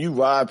 When you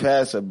ride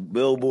past a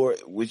billboard,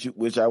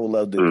 which I would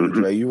love to do,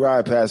 Dre, you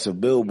ride past a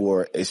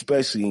billboard,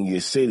 especially in your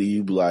city,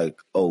 you be like,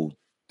 oh,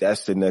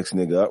 that's the next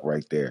nigga up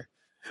right there.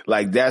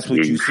 Like, that's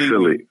what you see.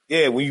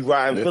 When you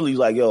ride in Philly, you're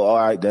like, yo, all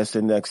right, that's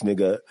the next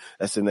nigga.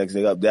 That's the next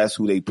nigga up. That's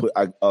who they put.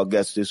 I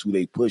guess this who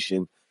they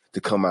pushing to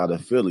come out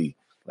of Philly.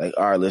 Like,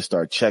 all right, let's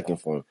start checking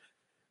for him.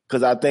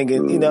 Because I think,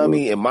 you know what I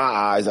mean, in my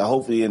eyes,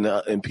 hopefully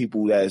in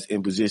people that's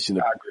in position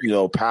of, you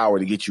know, power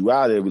to get you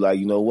out of there, be like,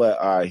 you know what,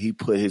 all right, he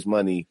put his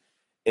money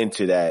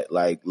into that.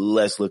 Like,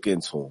 let's look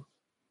into him.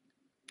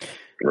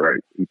 Right.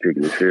 He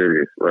taking it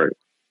serious. Right.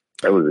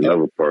 That was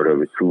another part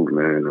of it too,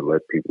 man, to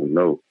let people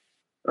know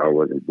I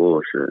wasn't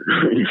bullshit.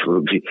 You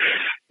feel me?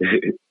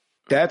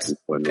 That's the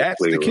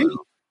key. Around.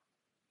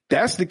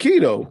 That's the key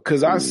though,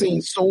 because I've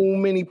seen so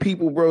many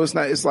people, bro.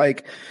 It's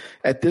like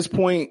at this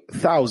point,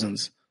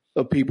 thousands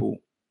of people,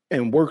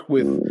 and worked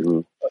with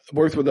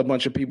a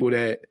bunch of people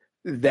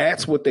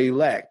that's what they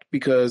lacked.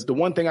 Because the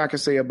one thing I can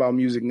say about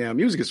music now,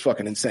 music is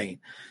fucking insane.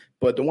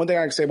 But the one thing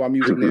I can say about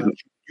music now,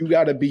 you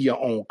got to be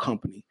your own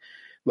company,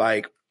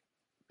 like,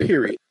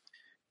 period.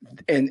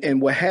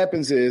 And what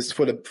happens is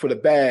for the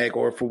bag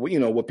or for, you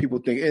know, what people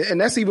think, and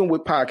that's even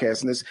with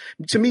podcasting. This,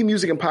 to me,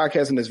 music and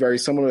podcasting is very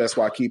similar. That's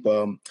why I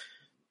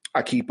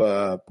keep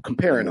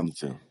comparing them.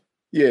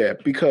 Yeah,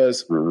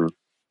 because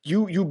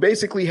you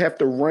basically have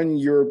to run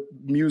your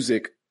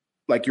music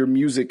like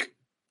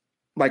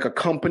a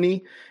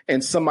company,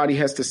 and somebody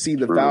has to see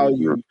the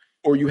value,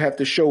 or you have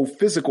to show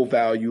physical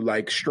value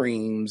like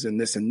streams and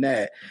this and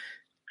that.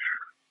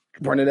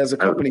 Run it as a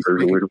company. That's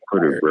the way to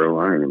put it, bro.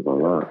 I ain't even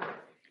gonna lie.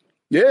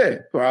 Yeah,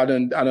 I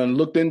done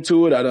looked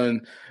into it. I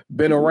done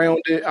been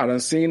around it. I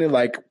done seen it.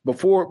 Like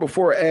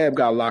before Ab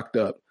got locked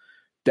up.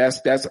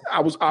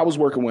 I was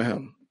working with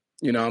him.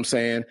 You know what I'm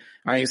saying?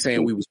 I ain't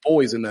saying we was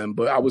boys in them,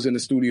 but I was in the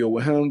studio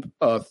with him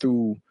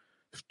through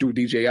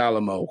DJ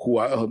Alamo, who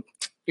I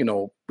you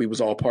know, we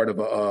was all part of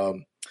a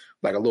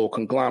like a little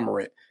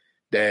conglomerate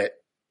that,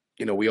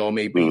 you know, we all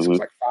made beats. It was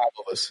like 5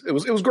 of us.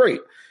 It was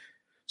great.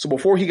 So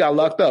before he got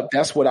locked up,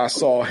 that's what I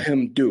saw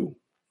him do.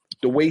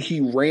 The way he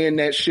ran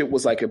that shit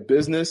was like a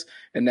business,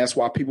 and that's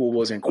why people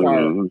was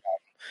inquiring about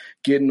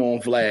getting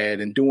on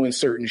Vlad and doing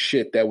certain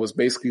shit that was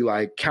basically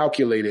like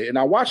calculated. And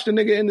I watched the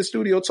nigga in the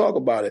studio talk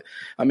about it.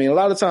 I mean, a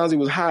lot of times he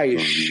was high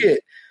as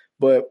shit,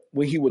 but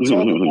when he would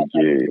talk about it, I would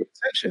pay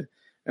attention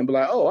and be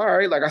like, oh, all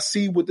right, like I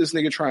see what this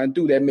nigga trying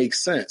to do. That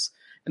makes sense.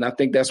 And I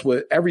think that's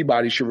what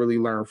everybody should really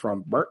learn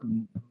from.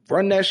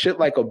 Run that shit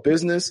like a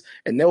business,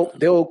 and the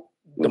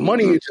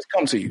money will just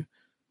come to you.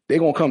 They're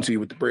gonna come to you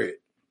with the bread.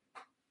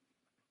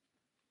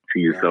 See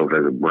yourself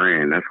as a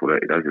brand. That's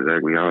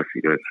exactly how I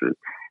see that shit.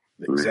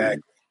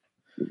 Exactly.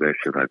 Man, that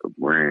shit like a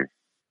brand.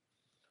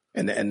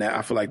 And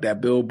I feel like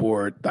that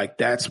billboard, like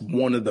that's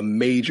one of the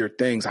major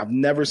things. I've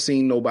never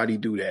seen nobody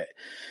do that.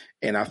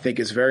 And I think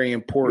it's very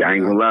important. Yeah, I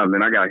ain't gonna lie,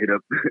 man. I got hit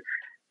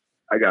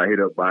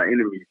up by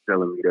enemies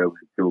telling me that was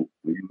dope.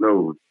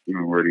 You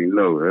already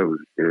know that was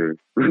good.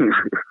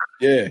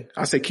 Yeah.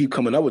 I say keep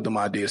coming up with them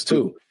ideas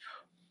too.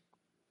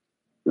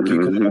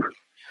 Keep coming up.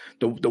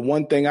 The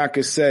one thing I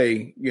could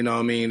say, you know what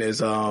I mean,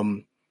 is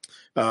we're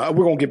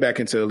going to get back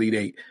into Elite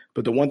 8,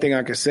 but the one thing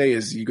I could say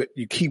is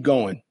you keep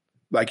going.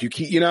 Like you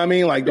keep, you know what I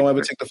mean? Like don't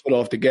ever take the foot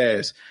off the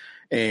gas,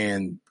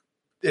 and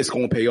it's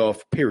going to pay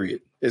off,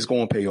 period. It's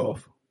going to pay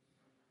off.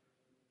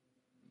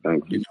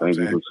 Thank you. Thank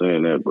you for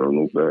saying that, bro.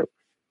 No bad.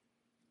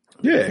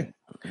 Yeah.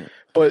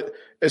 But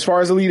as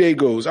far as Elite 8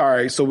 goes, all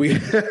right, so we,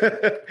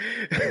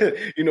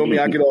 you know me,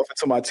 I get off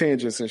into my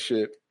tangents and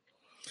shit.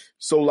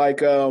 So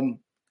like,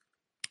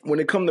 when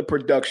it comes to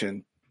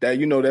production, that,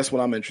 you know, that's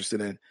what I'm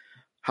interested in.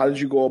 How did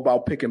you go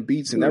about picking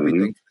beats and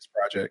everything for this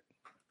project?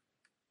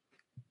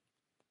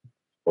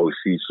 Oh,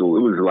 see, so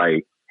it was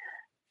like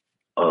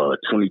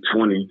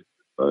 2020,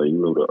 you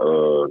know,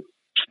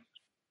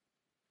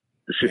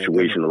 the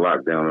situation, the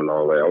lockdown and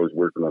all that. I was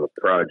working on a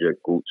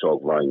project, Go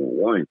Talk Volume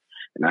 1,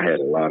 and I had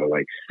a lot of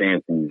like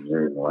samples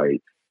and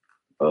like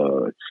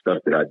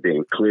stuff that I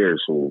didn't clear,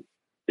 so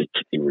it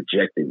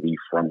rejected me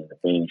from the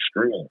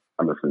mainstream.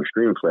 From the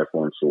streaming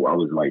platform. So I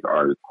was like,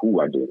 all right, cool.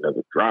 I didn't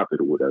ever drop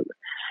it or whatever.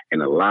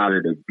 And a lot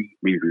of the beat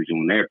makers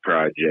on that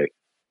project,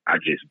 I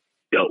just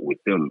dealt with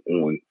them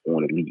on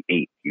Elite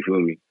 8. You feel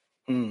me?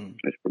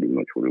 That's pretty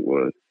much what it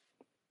was.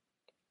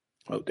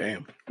 Oh,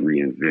 damn.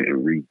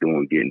 Reinventing,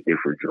 redoing, getting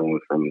different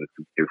joints from the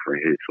 2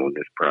 different hits on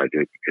this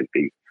project, because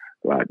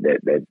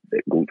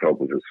that Go Talk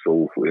was a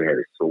soulful, it had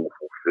a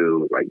soulful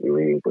feel, like, you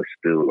know, but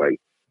still like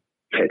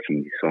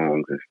catchy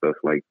songs and stuff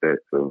like that.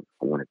 So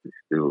I wanted to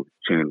still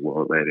channel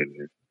all that in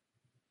there.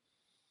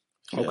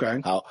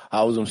 Okay.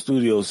 How was them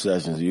studio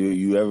sessions?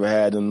 You ever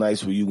had them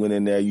nights where you went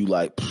in there, you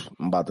like,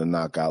 I'm about to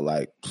knock out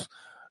like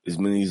as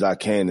many as I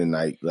can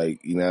tonight,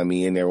 like, you know what I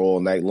mean, in there all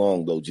night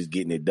long though, just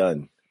getting it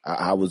done.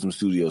 How was them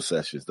studio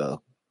sessions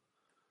though?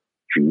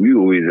 We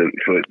always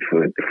for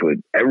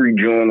every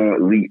joint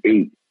on Elite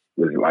 8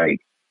 was like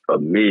a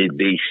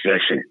midday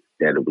session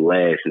that would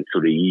last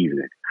until the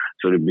evening.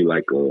 So it'd be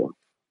like a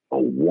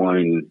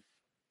 1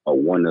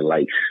 to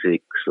like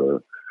 6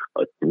 or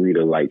a 3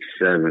 to like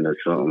 7 or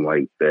something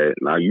like that.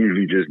 And I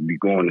usually just be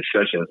going to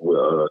sessions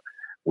with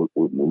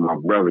my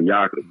brother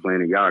Yaka,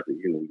 playing Yaka,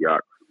 you know,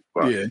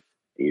 Yaka. Yeah.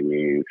 I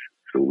mean,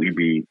 so we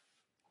be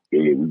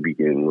getting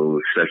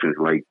little sessions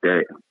like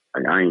that.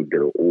 Like I ain't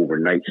did an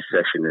overnight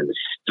session in the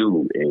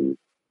stew in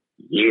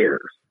years,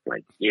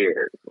 like 10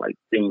 years. Like,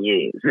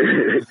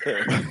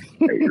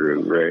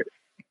 right.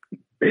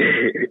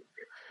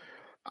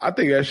 I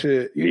think that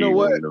shit. You know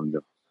what?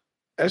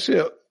 That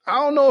shit. I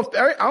don't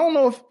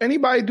know if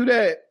anybody do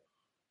that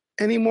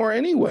anymore.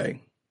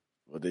 Anyway.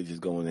 Well, they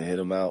just go in and hit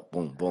them out.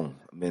 Boom, boom.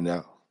 I'm in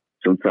now.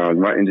 Sometimes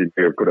my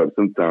engineer put up.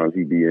 Sometimes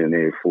he be in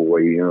there at 4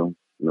 a.m.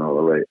 You know,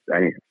 like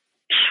damn.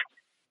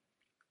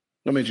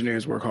 Them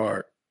engineers work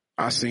hard.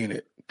 I seen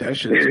it. That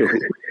shit is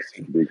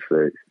crazy. Big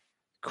facts.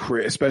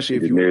 Especially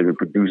if engineers and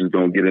producers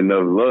don't get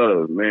enough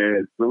love,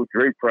 man. So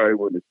Drake probably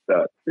wouldn't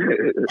have stopped.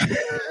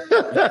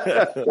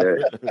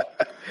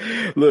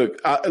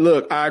 Look,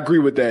 I agree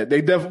with that.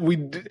 They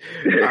definitely.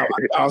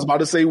 I was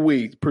about to say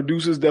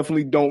producers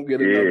definitely don't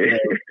get enough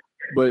love,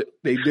 but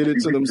they did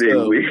it to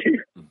themselves.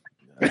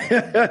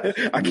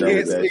 I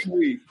can't say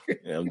we.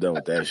 Yeah, I'm done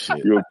with that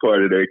shit. You're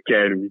part of the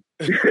academy.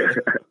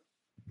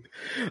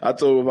 I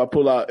told him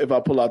if I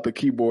pull out the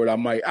keyboard, I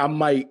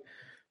might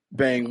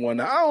bang one.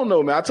 I don't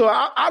know, man.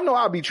 I know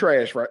I'll be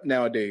trash right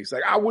nowadays.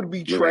 Like I would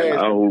be trash.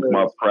 I hope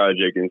my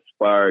project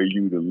inspire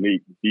you to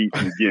make beats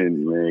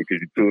again, man.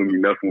 Because you told me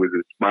nothing was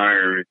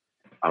inspiring.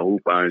 I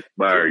hope I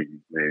inspire you,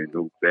 man.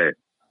 No that.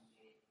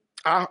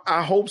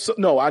 I hope so.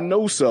 No, I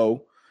know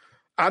so.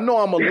 I know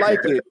I'm gonna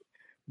like it.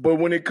 But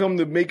when it comes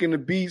to making the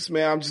beats,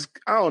 man,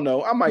 I don't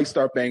know. I might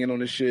start banging on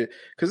this shit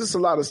because it's a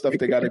lot of stuff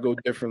that got to go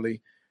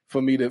differently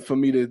for me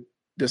to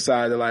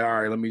decide that, like,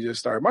 all right, let me just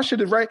start. My shit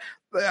is right.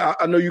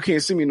 I know you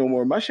can't see me no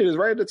more. My shit is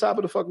right at the top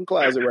of the fucking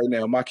closet right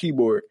now, my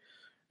keyboard.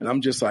 And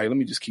I'm just like, let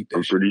me just keep that.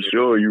 I'm pretty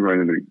sure you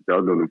running the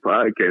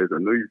podcast. I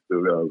know you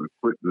still got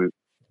equipment.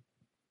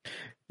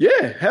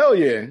 Yeah, hell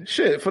yeah.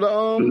 Shit, for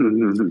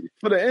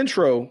the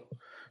intro.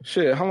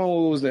 Shit, how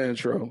long was the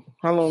intro?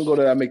 How long ago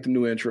did I make the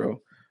new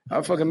intro?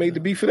 I fucking made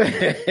the beat for that.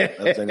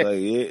 I think like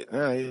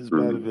it's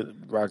about a bit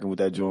rocking with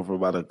that joint for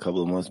about a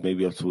couple of months,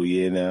 maybe up to a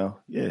year now.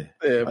 Yeah,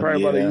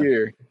 probably about a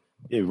year.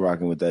 Yeah,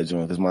 rocking with that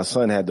joint because my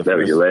son had the that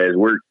first. Was your last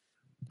work?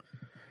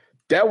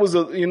 That was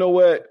you know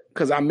what?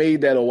 Because I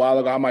made that a while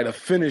ago. I might have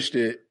finished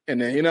it, and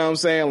then you know what I'm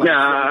saying, like,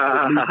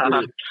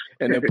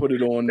 and then put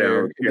it on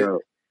there.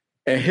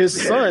 And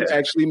his son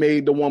actually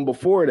made the one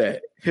before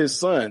that. His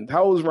son,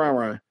 how old is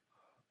Ron?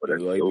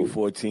 He'll be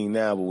 14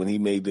 now, but when he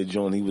made the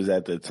joint, he was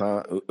at the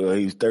time,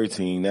 he's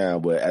 13 now,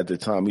 but at the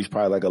time, he's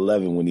probably like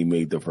 11 when he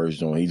made the first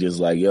joint. He just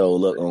like, yo,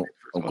 look,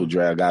 Uncle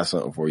Dre, I got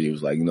something for you. He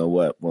was like, you know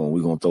what? Well,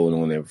 we're going to throw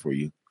it on there for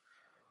you.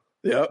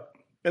 Yep.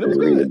 And it was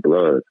good.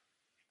 Blood.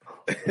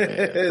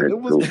 It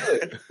was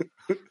good.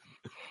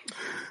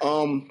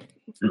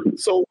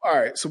 So, all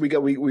right. So we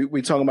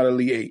talking about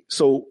Elite 8.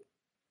 So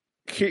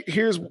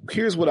here's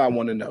what I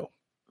want to know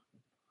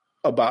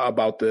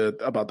about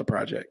the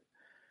project.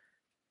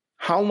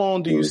 How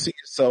long do you see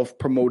yourself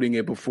promoting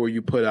it before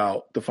you put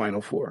out the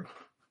final 4?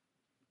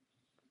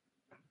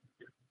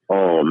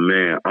 Oh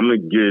man, I'm gonna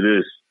give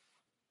this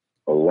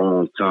a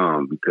long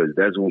time because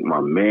that's what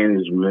my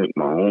management,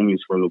 my homies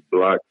from the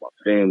block, my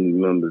family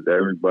members,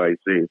 everybody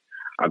says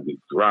I've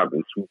been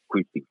dropping too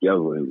quick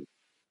together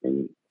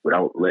and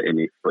without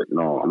letting it. But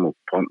no, I'm gonna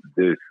pump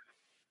this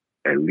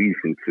at least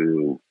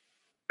until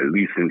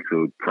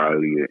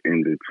probably the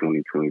end of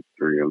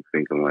 2023. I'm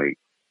thinking like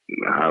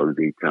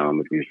holiday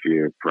time of this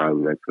year,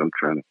 probably like I'm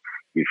trying to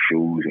get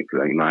shows because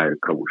I had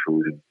a couple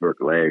shows in New York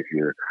last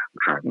year. I'm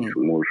trying to get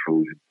some more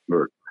shows in New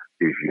York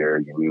this year.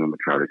 You know, I'm gonna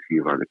try to see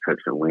if I can touch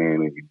the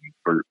land and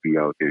be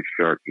out there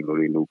sharp. You know,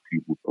 they know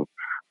people, so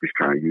just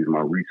trying to use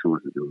my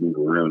resources to move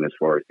around as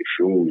far as the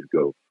shows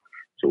go.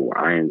 So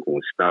I ain't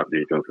gonna stop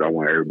this because I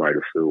want everybody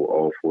to feel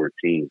all 14.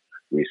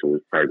 I mean, so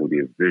it's probably gonna be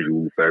a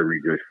visual for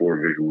there's 4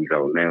 visuals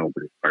out now,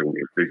 but it's probably gonna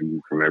be a visual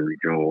from every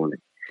joint.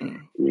 I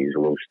mean, it's a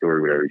little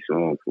story with every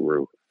song for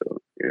real.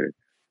 So yeah.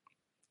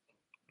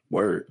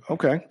 Word.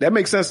 Okay, that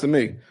makes sense to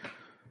me.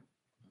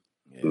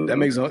 Yeah, that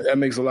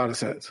makes a lot of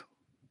sense.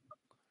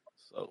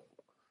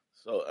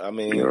 So I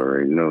mean, you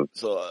already know.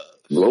 So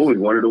Blow is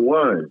one of the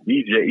ones.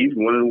 DJ, he's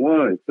one of the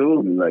ones.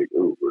 Told me like,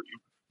 oh,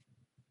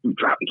 you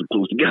dropping too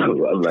close together.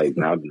 I was like,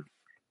 nah,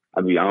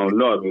 I don't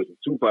know. If it was a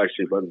Tupac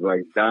shit, but I was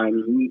like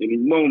dying any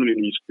moment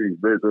in these streets.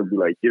 Birds would be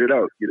like, get it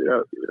out.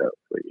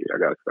 But yeah, I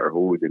gotta start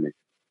holding it.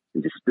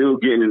 And just still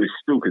getting in the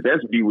stew, because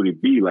that's be what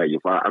it be like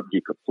if I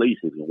get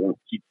complacent and won't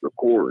keep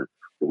recording.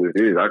 So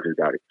what it is. I just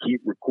got to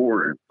keep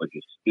recording, but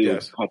just still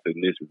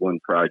pumping this one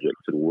project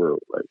to the world.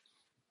 Like,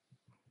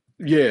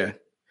 yeah,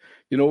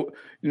 you know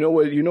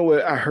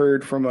what I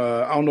heard from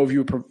I don't know if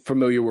you're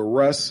familiar with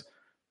Russ.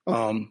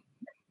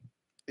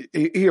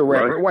 He a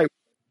rapper, white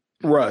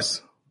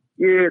Russ.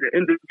 Yeah, the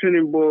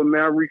independent boy,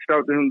 man. I reached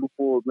out to him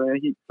before, man.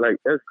 He like,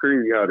 that's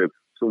crazy how there's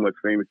so much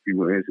famous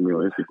people answer me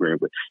on Instagram,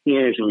 but he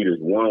answered me this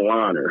one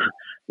liner.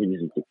 He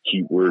just to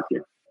keep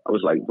working. I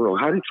was like, bro,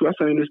 how did you? I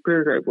sent him this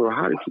paragraph, bro.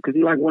 How did you? Because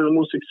he's like one of the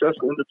most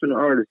successful independent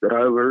artists that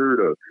I ever heard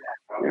of.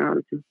 Man, how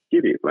did you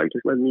get it? Like,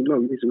 just let me know.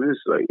 Give me some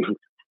insight. Just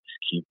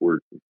keep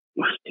working.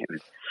 Damn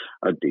it.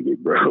 I dig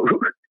it, bro.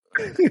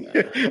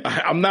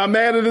 I'm not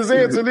mad at his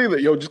answer either.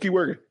 Yo, just keep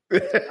working.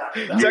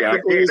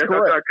 Technically, it's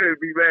correct. I couldn't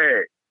be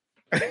mad.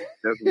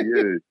 Definitely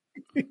is.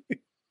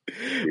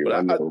 Yeah, but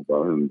I know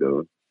about him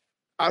though.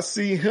 I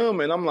see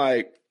him, and I'm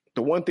like,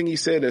 the one thing he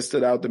said that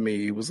stood out to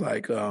me was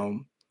like,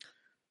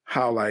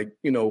 how like,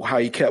 you know, how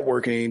he kept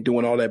working,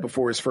 doing all that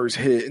before his first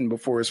hit and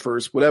before his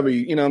first whatever,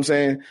 you know what I'm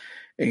saying?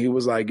 And he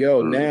was like,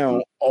 yo,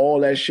 now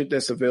all that shit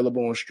that's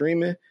available on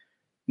streaming,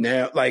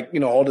 now, like, you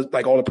know, all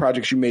the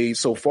projects you made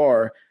so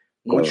far,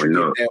 once you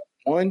get that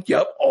one,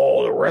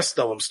 all the rest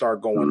of them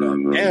start going up.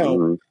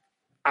 Now,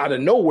 out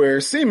of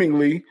nowhere,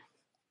 seemingly,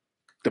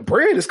 the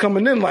bread is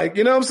coming in, like,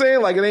 you know what I'm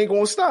saying? Like, it ain't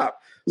going to stop.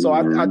 So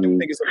I do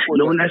think it's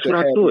important. No, that's what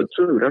I thought,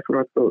 too. That's what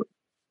I thought.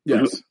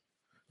 Yes,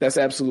 that's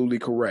absolutely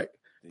correct.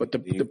 But the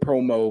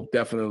promo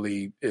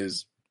definitely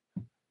is.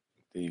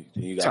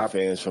 You got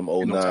fans from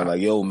 09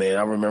 like, yo, man,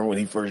 I remember when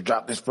he first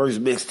dropped his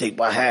first mixtape,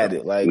 I had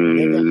it. Like,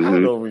 nigga, I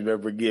don't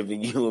remember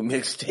giving you a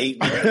mixtape.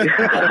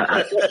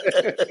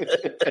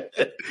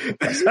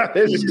 That's how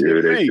that shit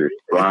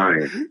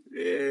be.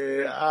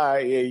 Yeah, all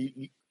right,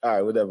 yeah. All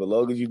right, whatever.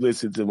 Long as you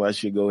listen to my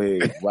shit, go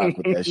ahead, rock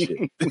with that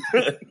shit.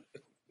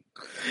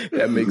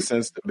 That makes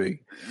sense to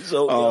me.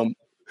 So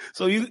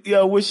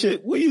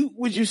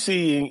what you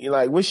see?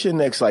 Like, what's your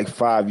next like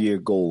 5-year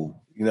goal?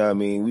 You know what I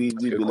mean? We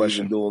believe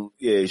in doing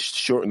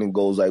shortening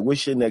goals. Like,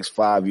 what's your next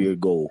 5-year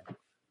goal?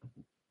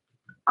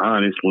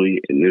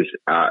 Honestly, and this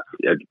I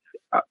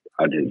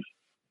just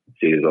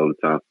say this all the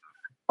time.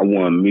 I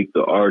want to make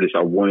the artists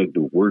I wanted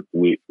to work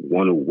with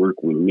want to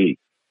work with me.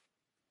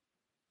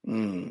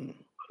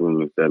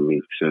 If that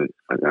makes sense.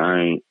 Like,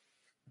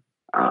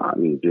 I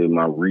did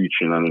my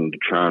reach and I'm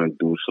trying to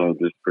do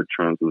something with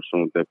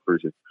that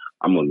person.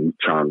 I'm going to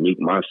try and make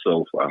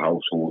myself a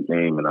household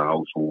name and a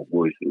household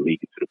voice and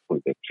make it to the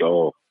point that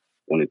y'all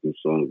want to do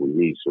something with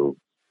me. So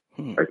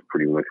that's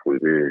pretty much what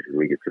it is.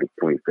 Make it to the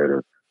point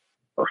that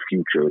a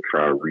Future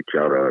try to reach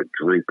out to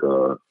Drake,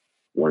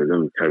 one of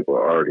them type of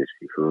artists,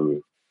 you feel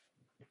me?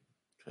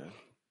 Okay.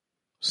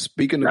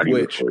 Speaking Not of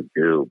which, for a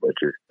deal, but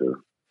just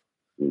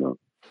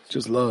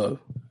just love.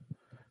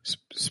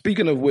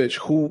 Speaking of which,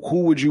 who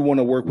would you want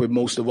to work with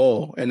most of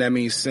all? And that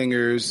means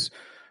singers,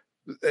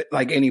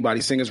 like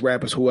anybody, singers,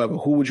 rappers, whoever.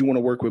 Who would you want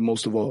to work with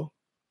most of all?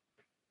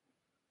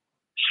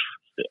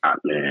 I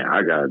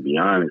gotta be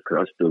honest,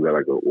 because I still got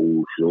like an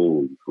old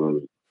show, you feel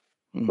me?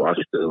 So I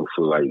still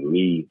feel like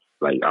me,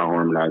 like I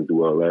harmonize,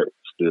 do all that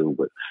still,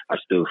 but I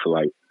still feel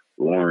like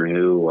Lauryn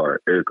Hill or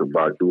Erykah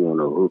Badu on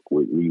a hook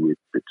with me with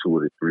the 2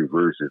 or the 3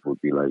 verses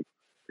would be like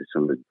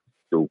some of the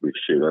dopest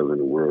shit ever in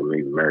the world.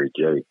 Maybe Mary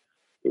J.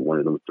 And one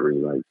of them 3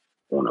 like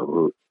on a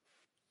hook,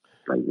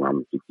 like when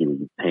I'm just giving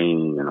you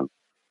pain and I'm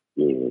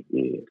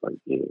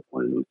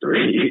one of them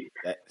 3.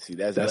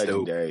 That's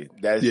legendary.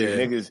 Dope. That's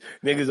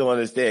niggas don't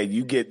understand.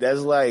 You get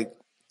that's like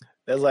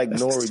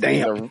Nori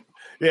getting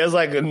it's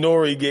like a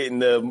Nori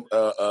getting a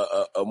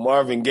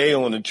Marvin Gaye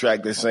on the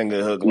track to sing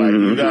a hook. Like,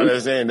 you know what I'm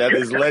saying? That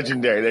is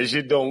legendary. That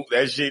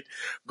shit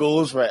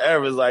goes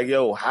forever. It's like,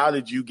 yo, how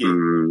did you get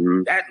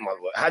that mother?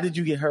 How did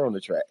you get her on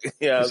the track?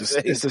 You know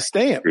it's a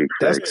stamp.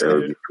 That's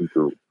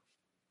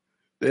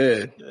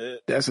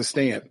a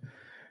stamp.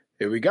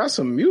 Yeah, we got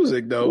some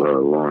music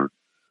though.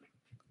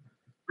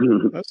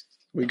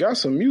 We got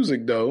some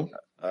music though.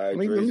 All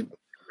right,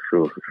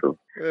 for sure.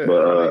 Yeah.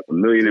 But A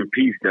Million in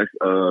Peace, that's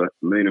A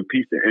Million in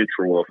Peace, the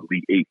intro off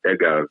Elite 8, that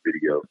got a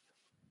video.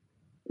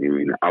 I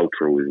mean, the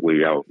outro is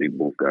way out. They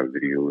both got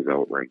videos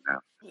out right now.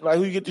 Like,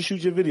 who you get to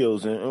shoot your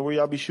videos and where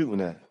y'all be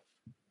shooting at?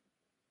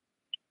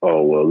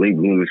 Oh, well, Link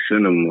Bloom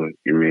Cinema,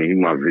 he's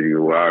my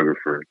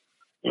videographer.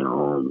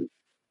 And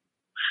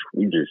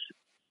we just,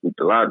 with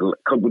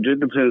just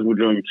depends what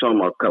joint you're talking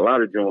about. A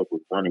lot of joints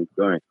was running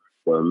gun.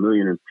 But A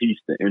Million in Peace,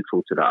 the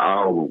intro to the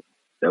album,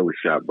 that was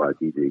shot by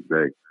DJ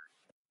Greg.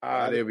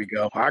 There we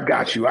go. I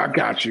got you.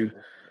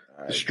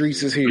 The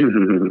streets is here.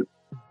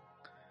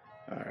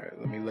 All right,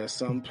 let me let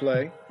something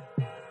play.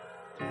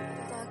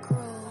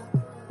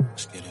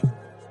 Let's get it.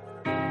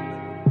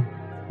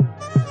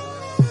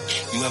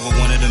 You ever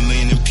wanted $1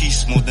 million in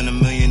peace more than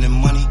 $1 million in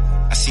money?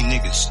 I see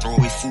niggas throw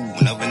away food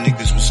when other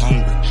niggas was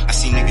hungry. I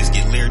see niggas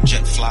get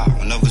Learjet fly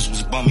when others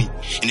was bummy.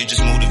 And it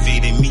just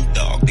motivated me,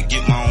 dog, to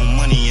get my own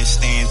money and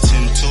stand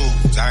 10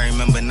 toes. I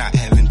remember not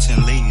having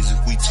 10 ladies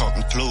if we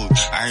talking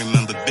clothes. I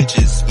remember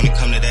bitches when it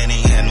come to that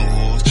ain't had no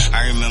hoes.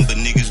 I remember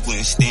niggas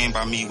wouldn't stand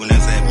by me when I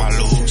was at my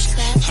lows.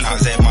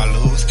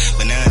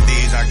 But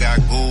nowadays I got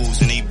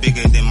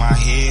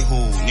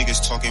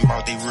talking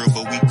about they real,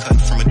 but we cut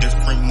from a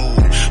different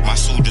mood. My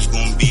soldiers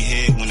gonna be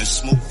here when the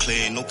smoke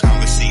clear. No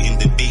conversating,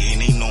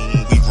 debating, ain't no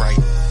when we right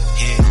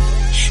here.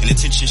 And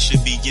attention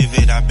should be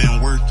given, I've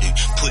been working,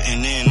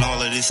 putting in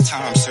all of this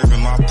time, serving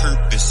my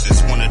purpose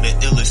as one of the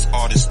illest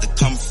artists to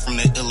come from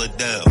the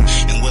Illadale.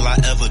 And will I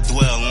ever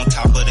dwell on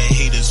top of the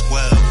hate as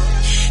well?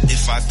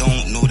 If I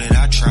don't know that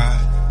I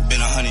tried,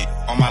 been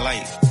 100 all my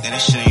life, then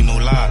that shit ain't no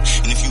lie.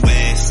 And if you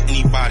ask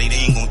anybody,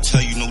 they ain't gonna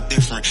tell you no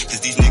different,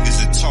 cause these niggas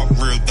that talk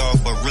real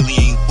dog, but really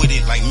ain't with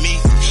it like me.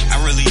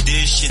 I really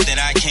did shit that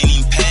I can't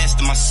even pass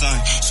to my son,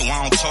 so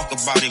I don't talk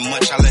about it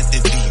much, I let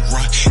the beat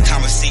run.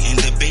 Conversating,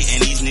 debating,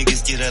 these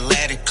niggas get a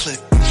ladder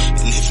clip.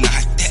 And if not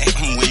that,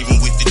 I'm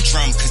waving with the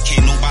drum, cause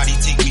can't nobody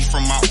take me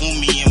from my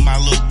homie and my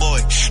little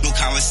boy. No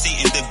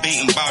conversating,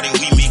 debating about it,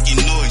 we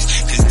making noise,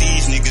 cause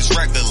these niggas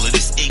regular.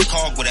 This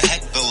ACOG with a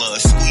heckler,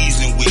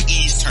 squeezing with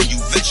ease turn you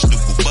vegetable.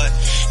 But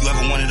you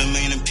ever wanted $1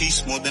 million in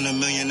peace more than $1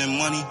 million in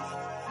money?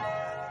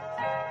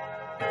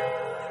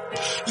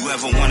 You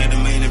ever wanted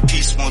 $1 million in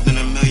peace more than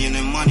 $1 million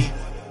in money?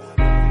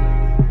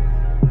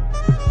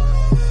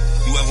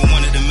 You ever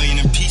wanted $1 million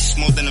in peace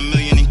more than $1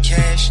 million in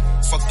cash?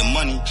 Fuck the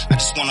money, I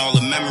just want all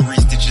the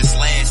memories to just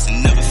last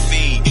and never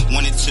fade.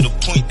 Want it to the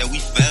point that we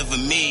forever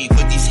made,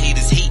 but these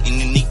haters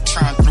hating and they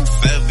trying through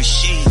forever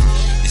shade.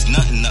 It's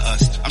nothing to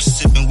us, I'm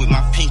sipping with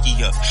my pinky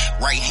up.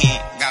 Right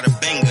hand, got a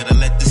banger to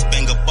let this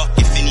banger buck.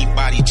 If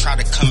anybody try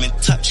to come and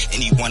touch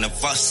any one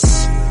of us,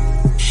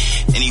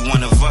 any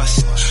one of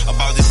us,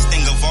 about this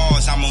thing of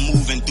ours, I'ma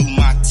move and do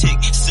my tick.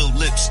 Still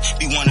lips,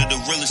 be one of the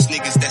realest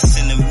niggas that's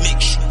in the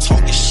mix. You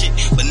talking shit,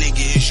 but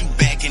nigga, is you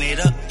backing it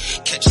up?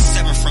 Catch a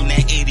 7 from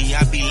that 80,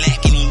 I be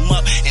lacking him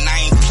up. And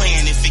I ain't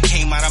playing, if it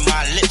came out of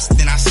my lips,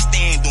 then I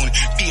stand on it.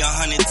 Be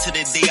 100 to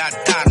the day I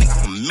die, nigga,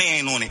 I'm a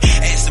man on it.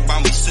 Asked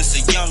about me since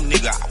a young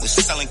nigga, I was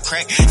selling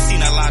crack.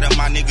 Seen a lot of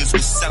my niggas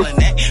was selling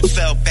that.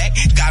 Fell back,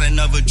 got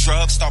another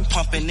drug, start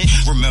pumping it.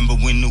 Remember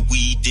when the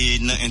weed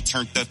did nothing,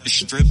 turned up the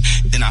strip.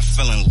 Then I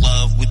fell in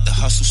love with the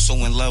hustle,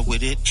 so in love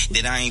with it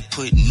that I ain't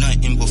put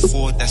nothing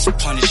before, that's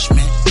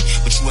punishment.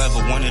 But you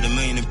ever wanted $1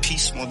 million in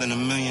peace more than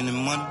 $1 million in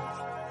money?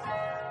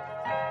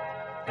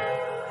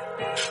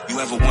 You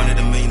ever wanted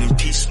 $1 million in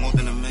peace more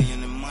than $1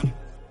 million in money?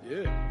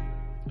 Yeah.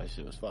 That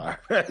shit was fire.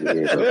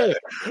 Yeah,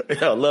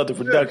 I love the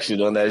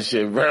production on that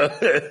shit, bro.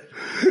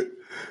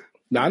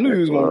 Now, I knew he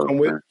was going to come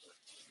with.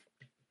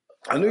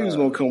 I knew he was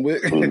going to come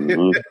with.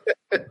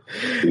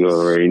 You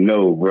already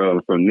know,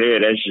 bro. From there,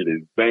 that shit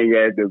is bang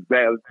at the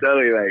back. I'm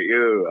telling you, like,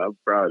 yo, I'm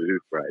proud of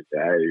this project.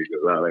 I ain't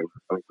gonna lie, like,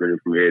 I'm pretty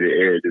from ear to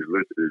air just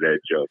listening to that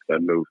joke. I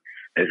know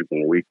that's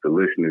going to wake the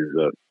listeners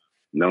up.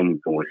 Numb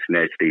going to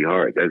snatch their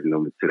heart. That's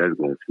number 2. That's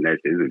going to snatch.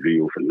 There's a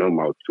video for Numb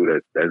out too.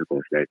 That's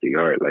going to snatch their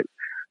heart. Like,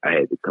 I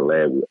had to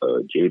collab with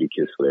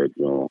Jadakiss for that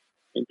joint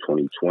in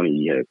 2020.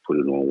 He had put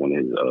it on one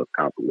of his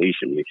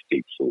compilation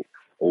mixtapes. So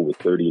over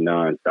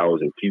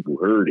 39,000 people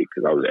heard it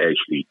because I was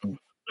actually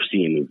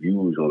seeing the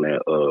views on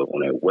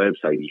that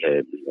website he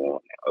had me on.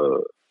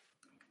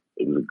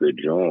 It was a good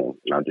joint,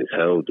 and I just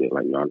held it.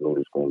 Like, I know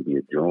it's going to be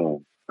a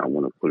joint. I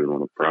want to put it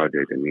on a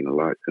project that mean a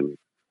lot to me.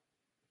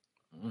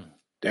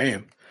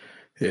 Damn.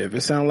 Yeah, if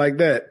it sounds like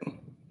that,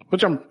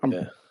 which I'm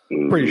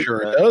pretty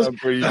sure it does. I'm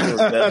pretty sure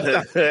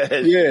it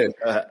does. Yeah.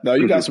 No,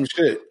 you got some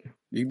shit.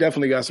 You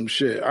definitely got some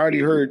shit. I already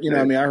heard, you know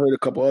what I mean? I heard a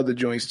couple other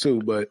joints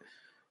too, but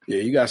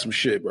yeah, you got some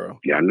shit, bro.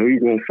 Yeah, I know you're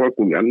going to fuck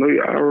with me. I know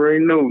I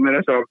already know, man.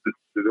 That's all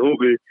the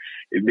hope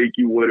it make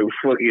you want to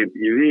fucking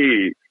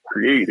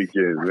create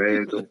again,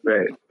 man. So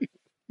fast.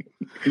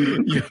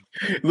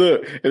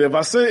 Look,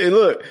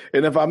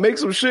 and if I make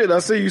some shit and I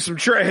send you some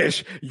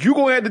trash, you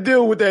gonna have to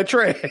deal with that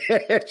trash.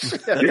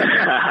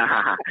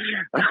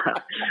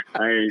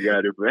 I ain't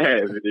got it for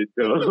having it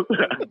though.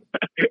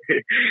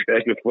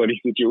 That's a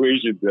funny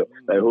situation though.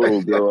 Like,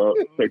 oh, bro, I'll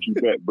take you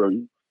back, bro.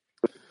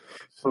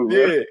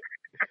 Yeah,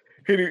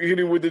 hit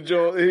him with the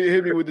joint.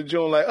 Hit me with the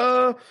joint like,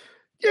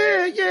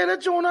 yeah,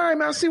 that joint, all right,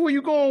 man. I see where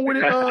you're going with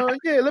it.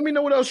 Yeah, let me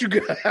know what else you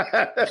got.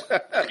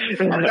 I've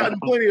gotten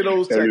plenty of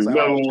those texts.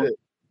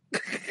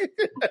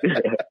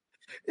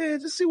 Yeah,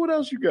 just see what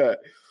else you got.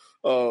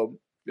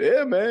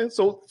 Yeah, man.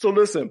 So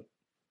listen,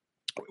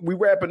 we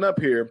wrapping up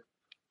here.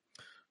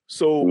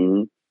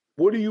 So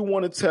what do you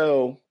want to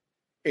tell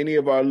any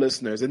of our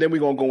listeners? And then we're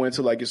going to go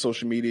into like your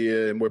social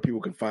media and where people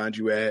can find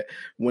you at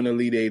when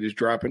Elite 8 is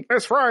dropping.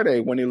 That's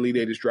Friday when Elite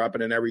 8 is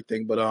dropping and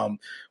everything. But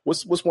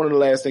what's one of the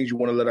last things you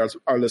want to let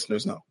our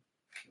listeners know?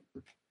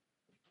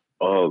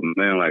 Oh,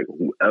 man, like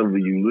whoever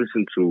you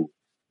listen to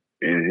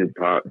in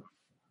hip-hop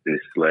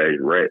 /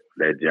 rap,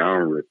 that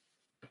genre,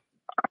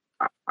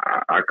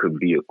 I could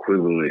be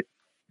equivalent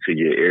to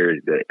your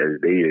ears as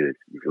they is.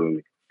 You feel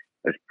me?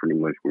 That's pretty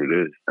much what it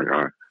is.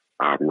 Like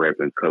I'm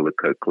rapping color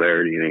cut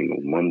clarity. It ain't no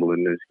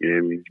mumbling this. You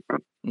hear me?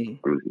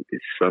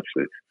 It's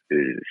substance.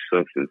 It's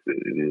substance.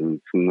 It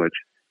isn't too much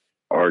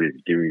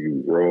artists giving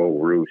you raw,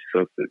 real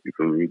substance. You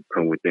feel me? You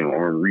come within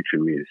arm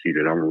reaching me and see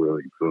that I'm real.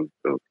 You feel me?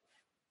 So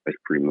that's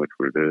pretty much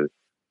what it is.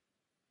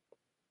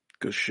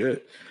 Good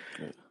shit.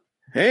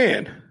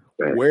 And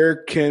where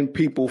can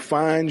people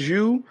find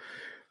you?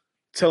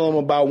 Tell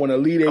them about when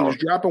Elite 8 is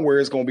dropping, where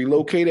it's going to be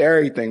located,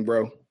 everything,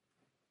 bro.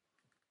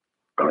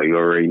 You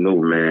already know,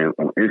 man.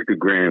 On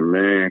Instagram,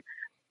 man,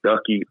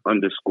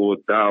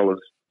 Ducky_Dollaz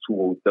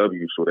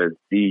 20W. So that's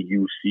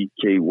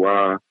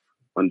DUCKY_DOLLAZ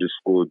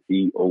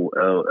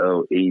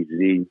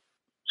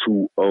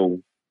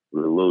 20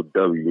 with a little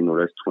W. You know,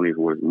 that's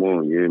 24th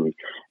morning. You hear me?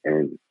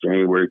 And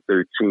January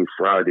 13th,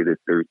 Friday the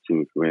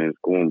 13th, man, it's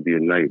going to be a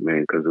night,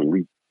 man, because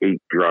Elite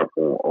 8 drop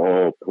on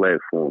all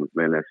platforms,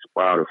 man. That's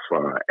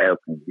Spotify,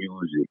 Apple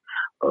Music,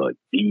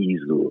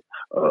 Diesel,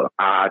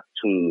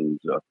 iTunes,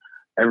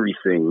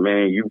 everything,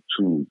 man.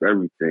 YouTube,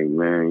 everything,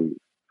 man.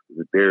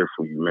 It's there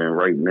for you, man.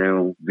 Right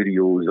now,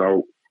 video is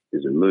out.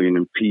 There's $1 Million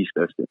in Peace.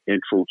 That's the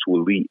intro to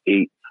Elite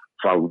 8,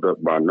 followed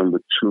up by number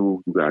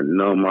 2. You got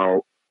Numb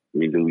out.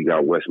 And then we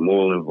got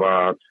Westmoreland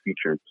Vibes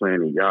featuring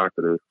Planet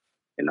Yakata.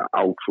 And the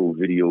outro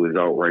video is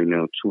out right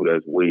now, too.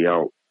 That's way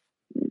out.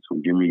 So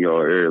give me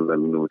y'all air. Let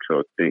me know what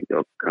y'all think.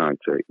 Y'all can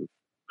contact me.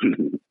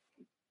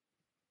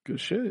 Good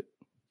shit.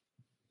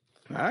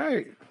 All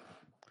right.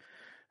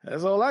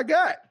 That's all I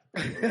got.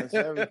 That's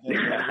everything. We're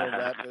gonna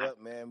wrap it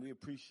up, man. We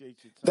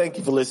appreciate you. Thank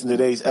you for listening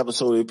to today's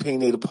episode of the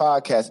Opinionated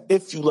Podcast.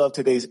 If you love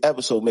today's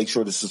episode, make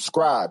sure to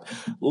subscribe.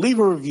 Leave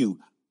a review.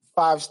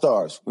 5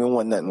 stars. We don't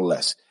want nothing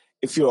less.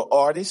 If you're an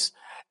artist,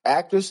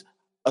 actress,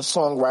 a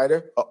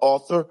songwriter, an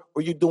author,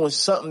 or you're doing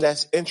something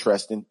that's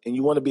interesting and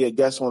you want to be a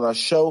guest on our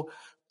show,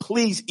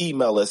 please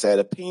email us at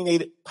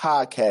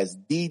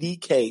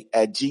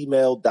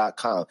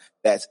opinionatedpodcastddk@gmail.com.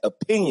 That's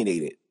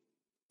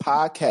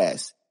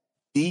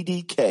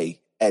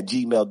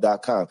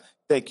opinionatedpodcastddk@gmail.com.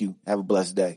 Thank you. Have a blessed day.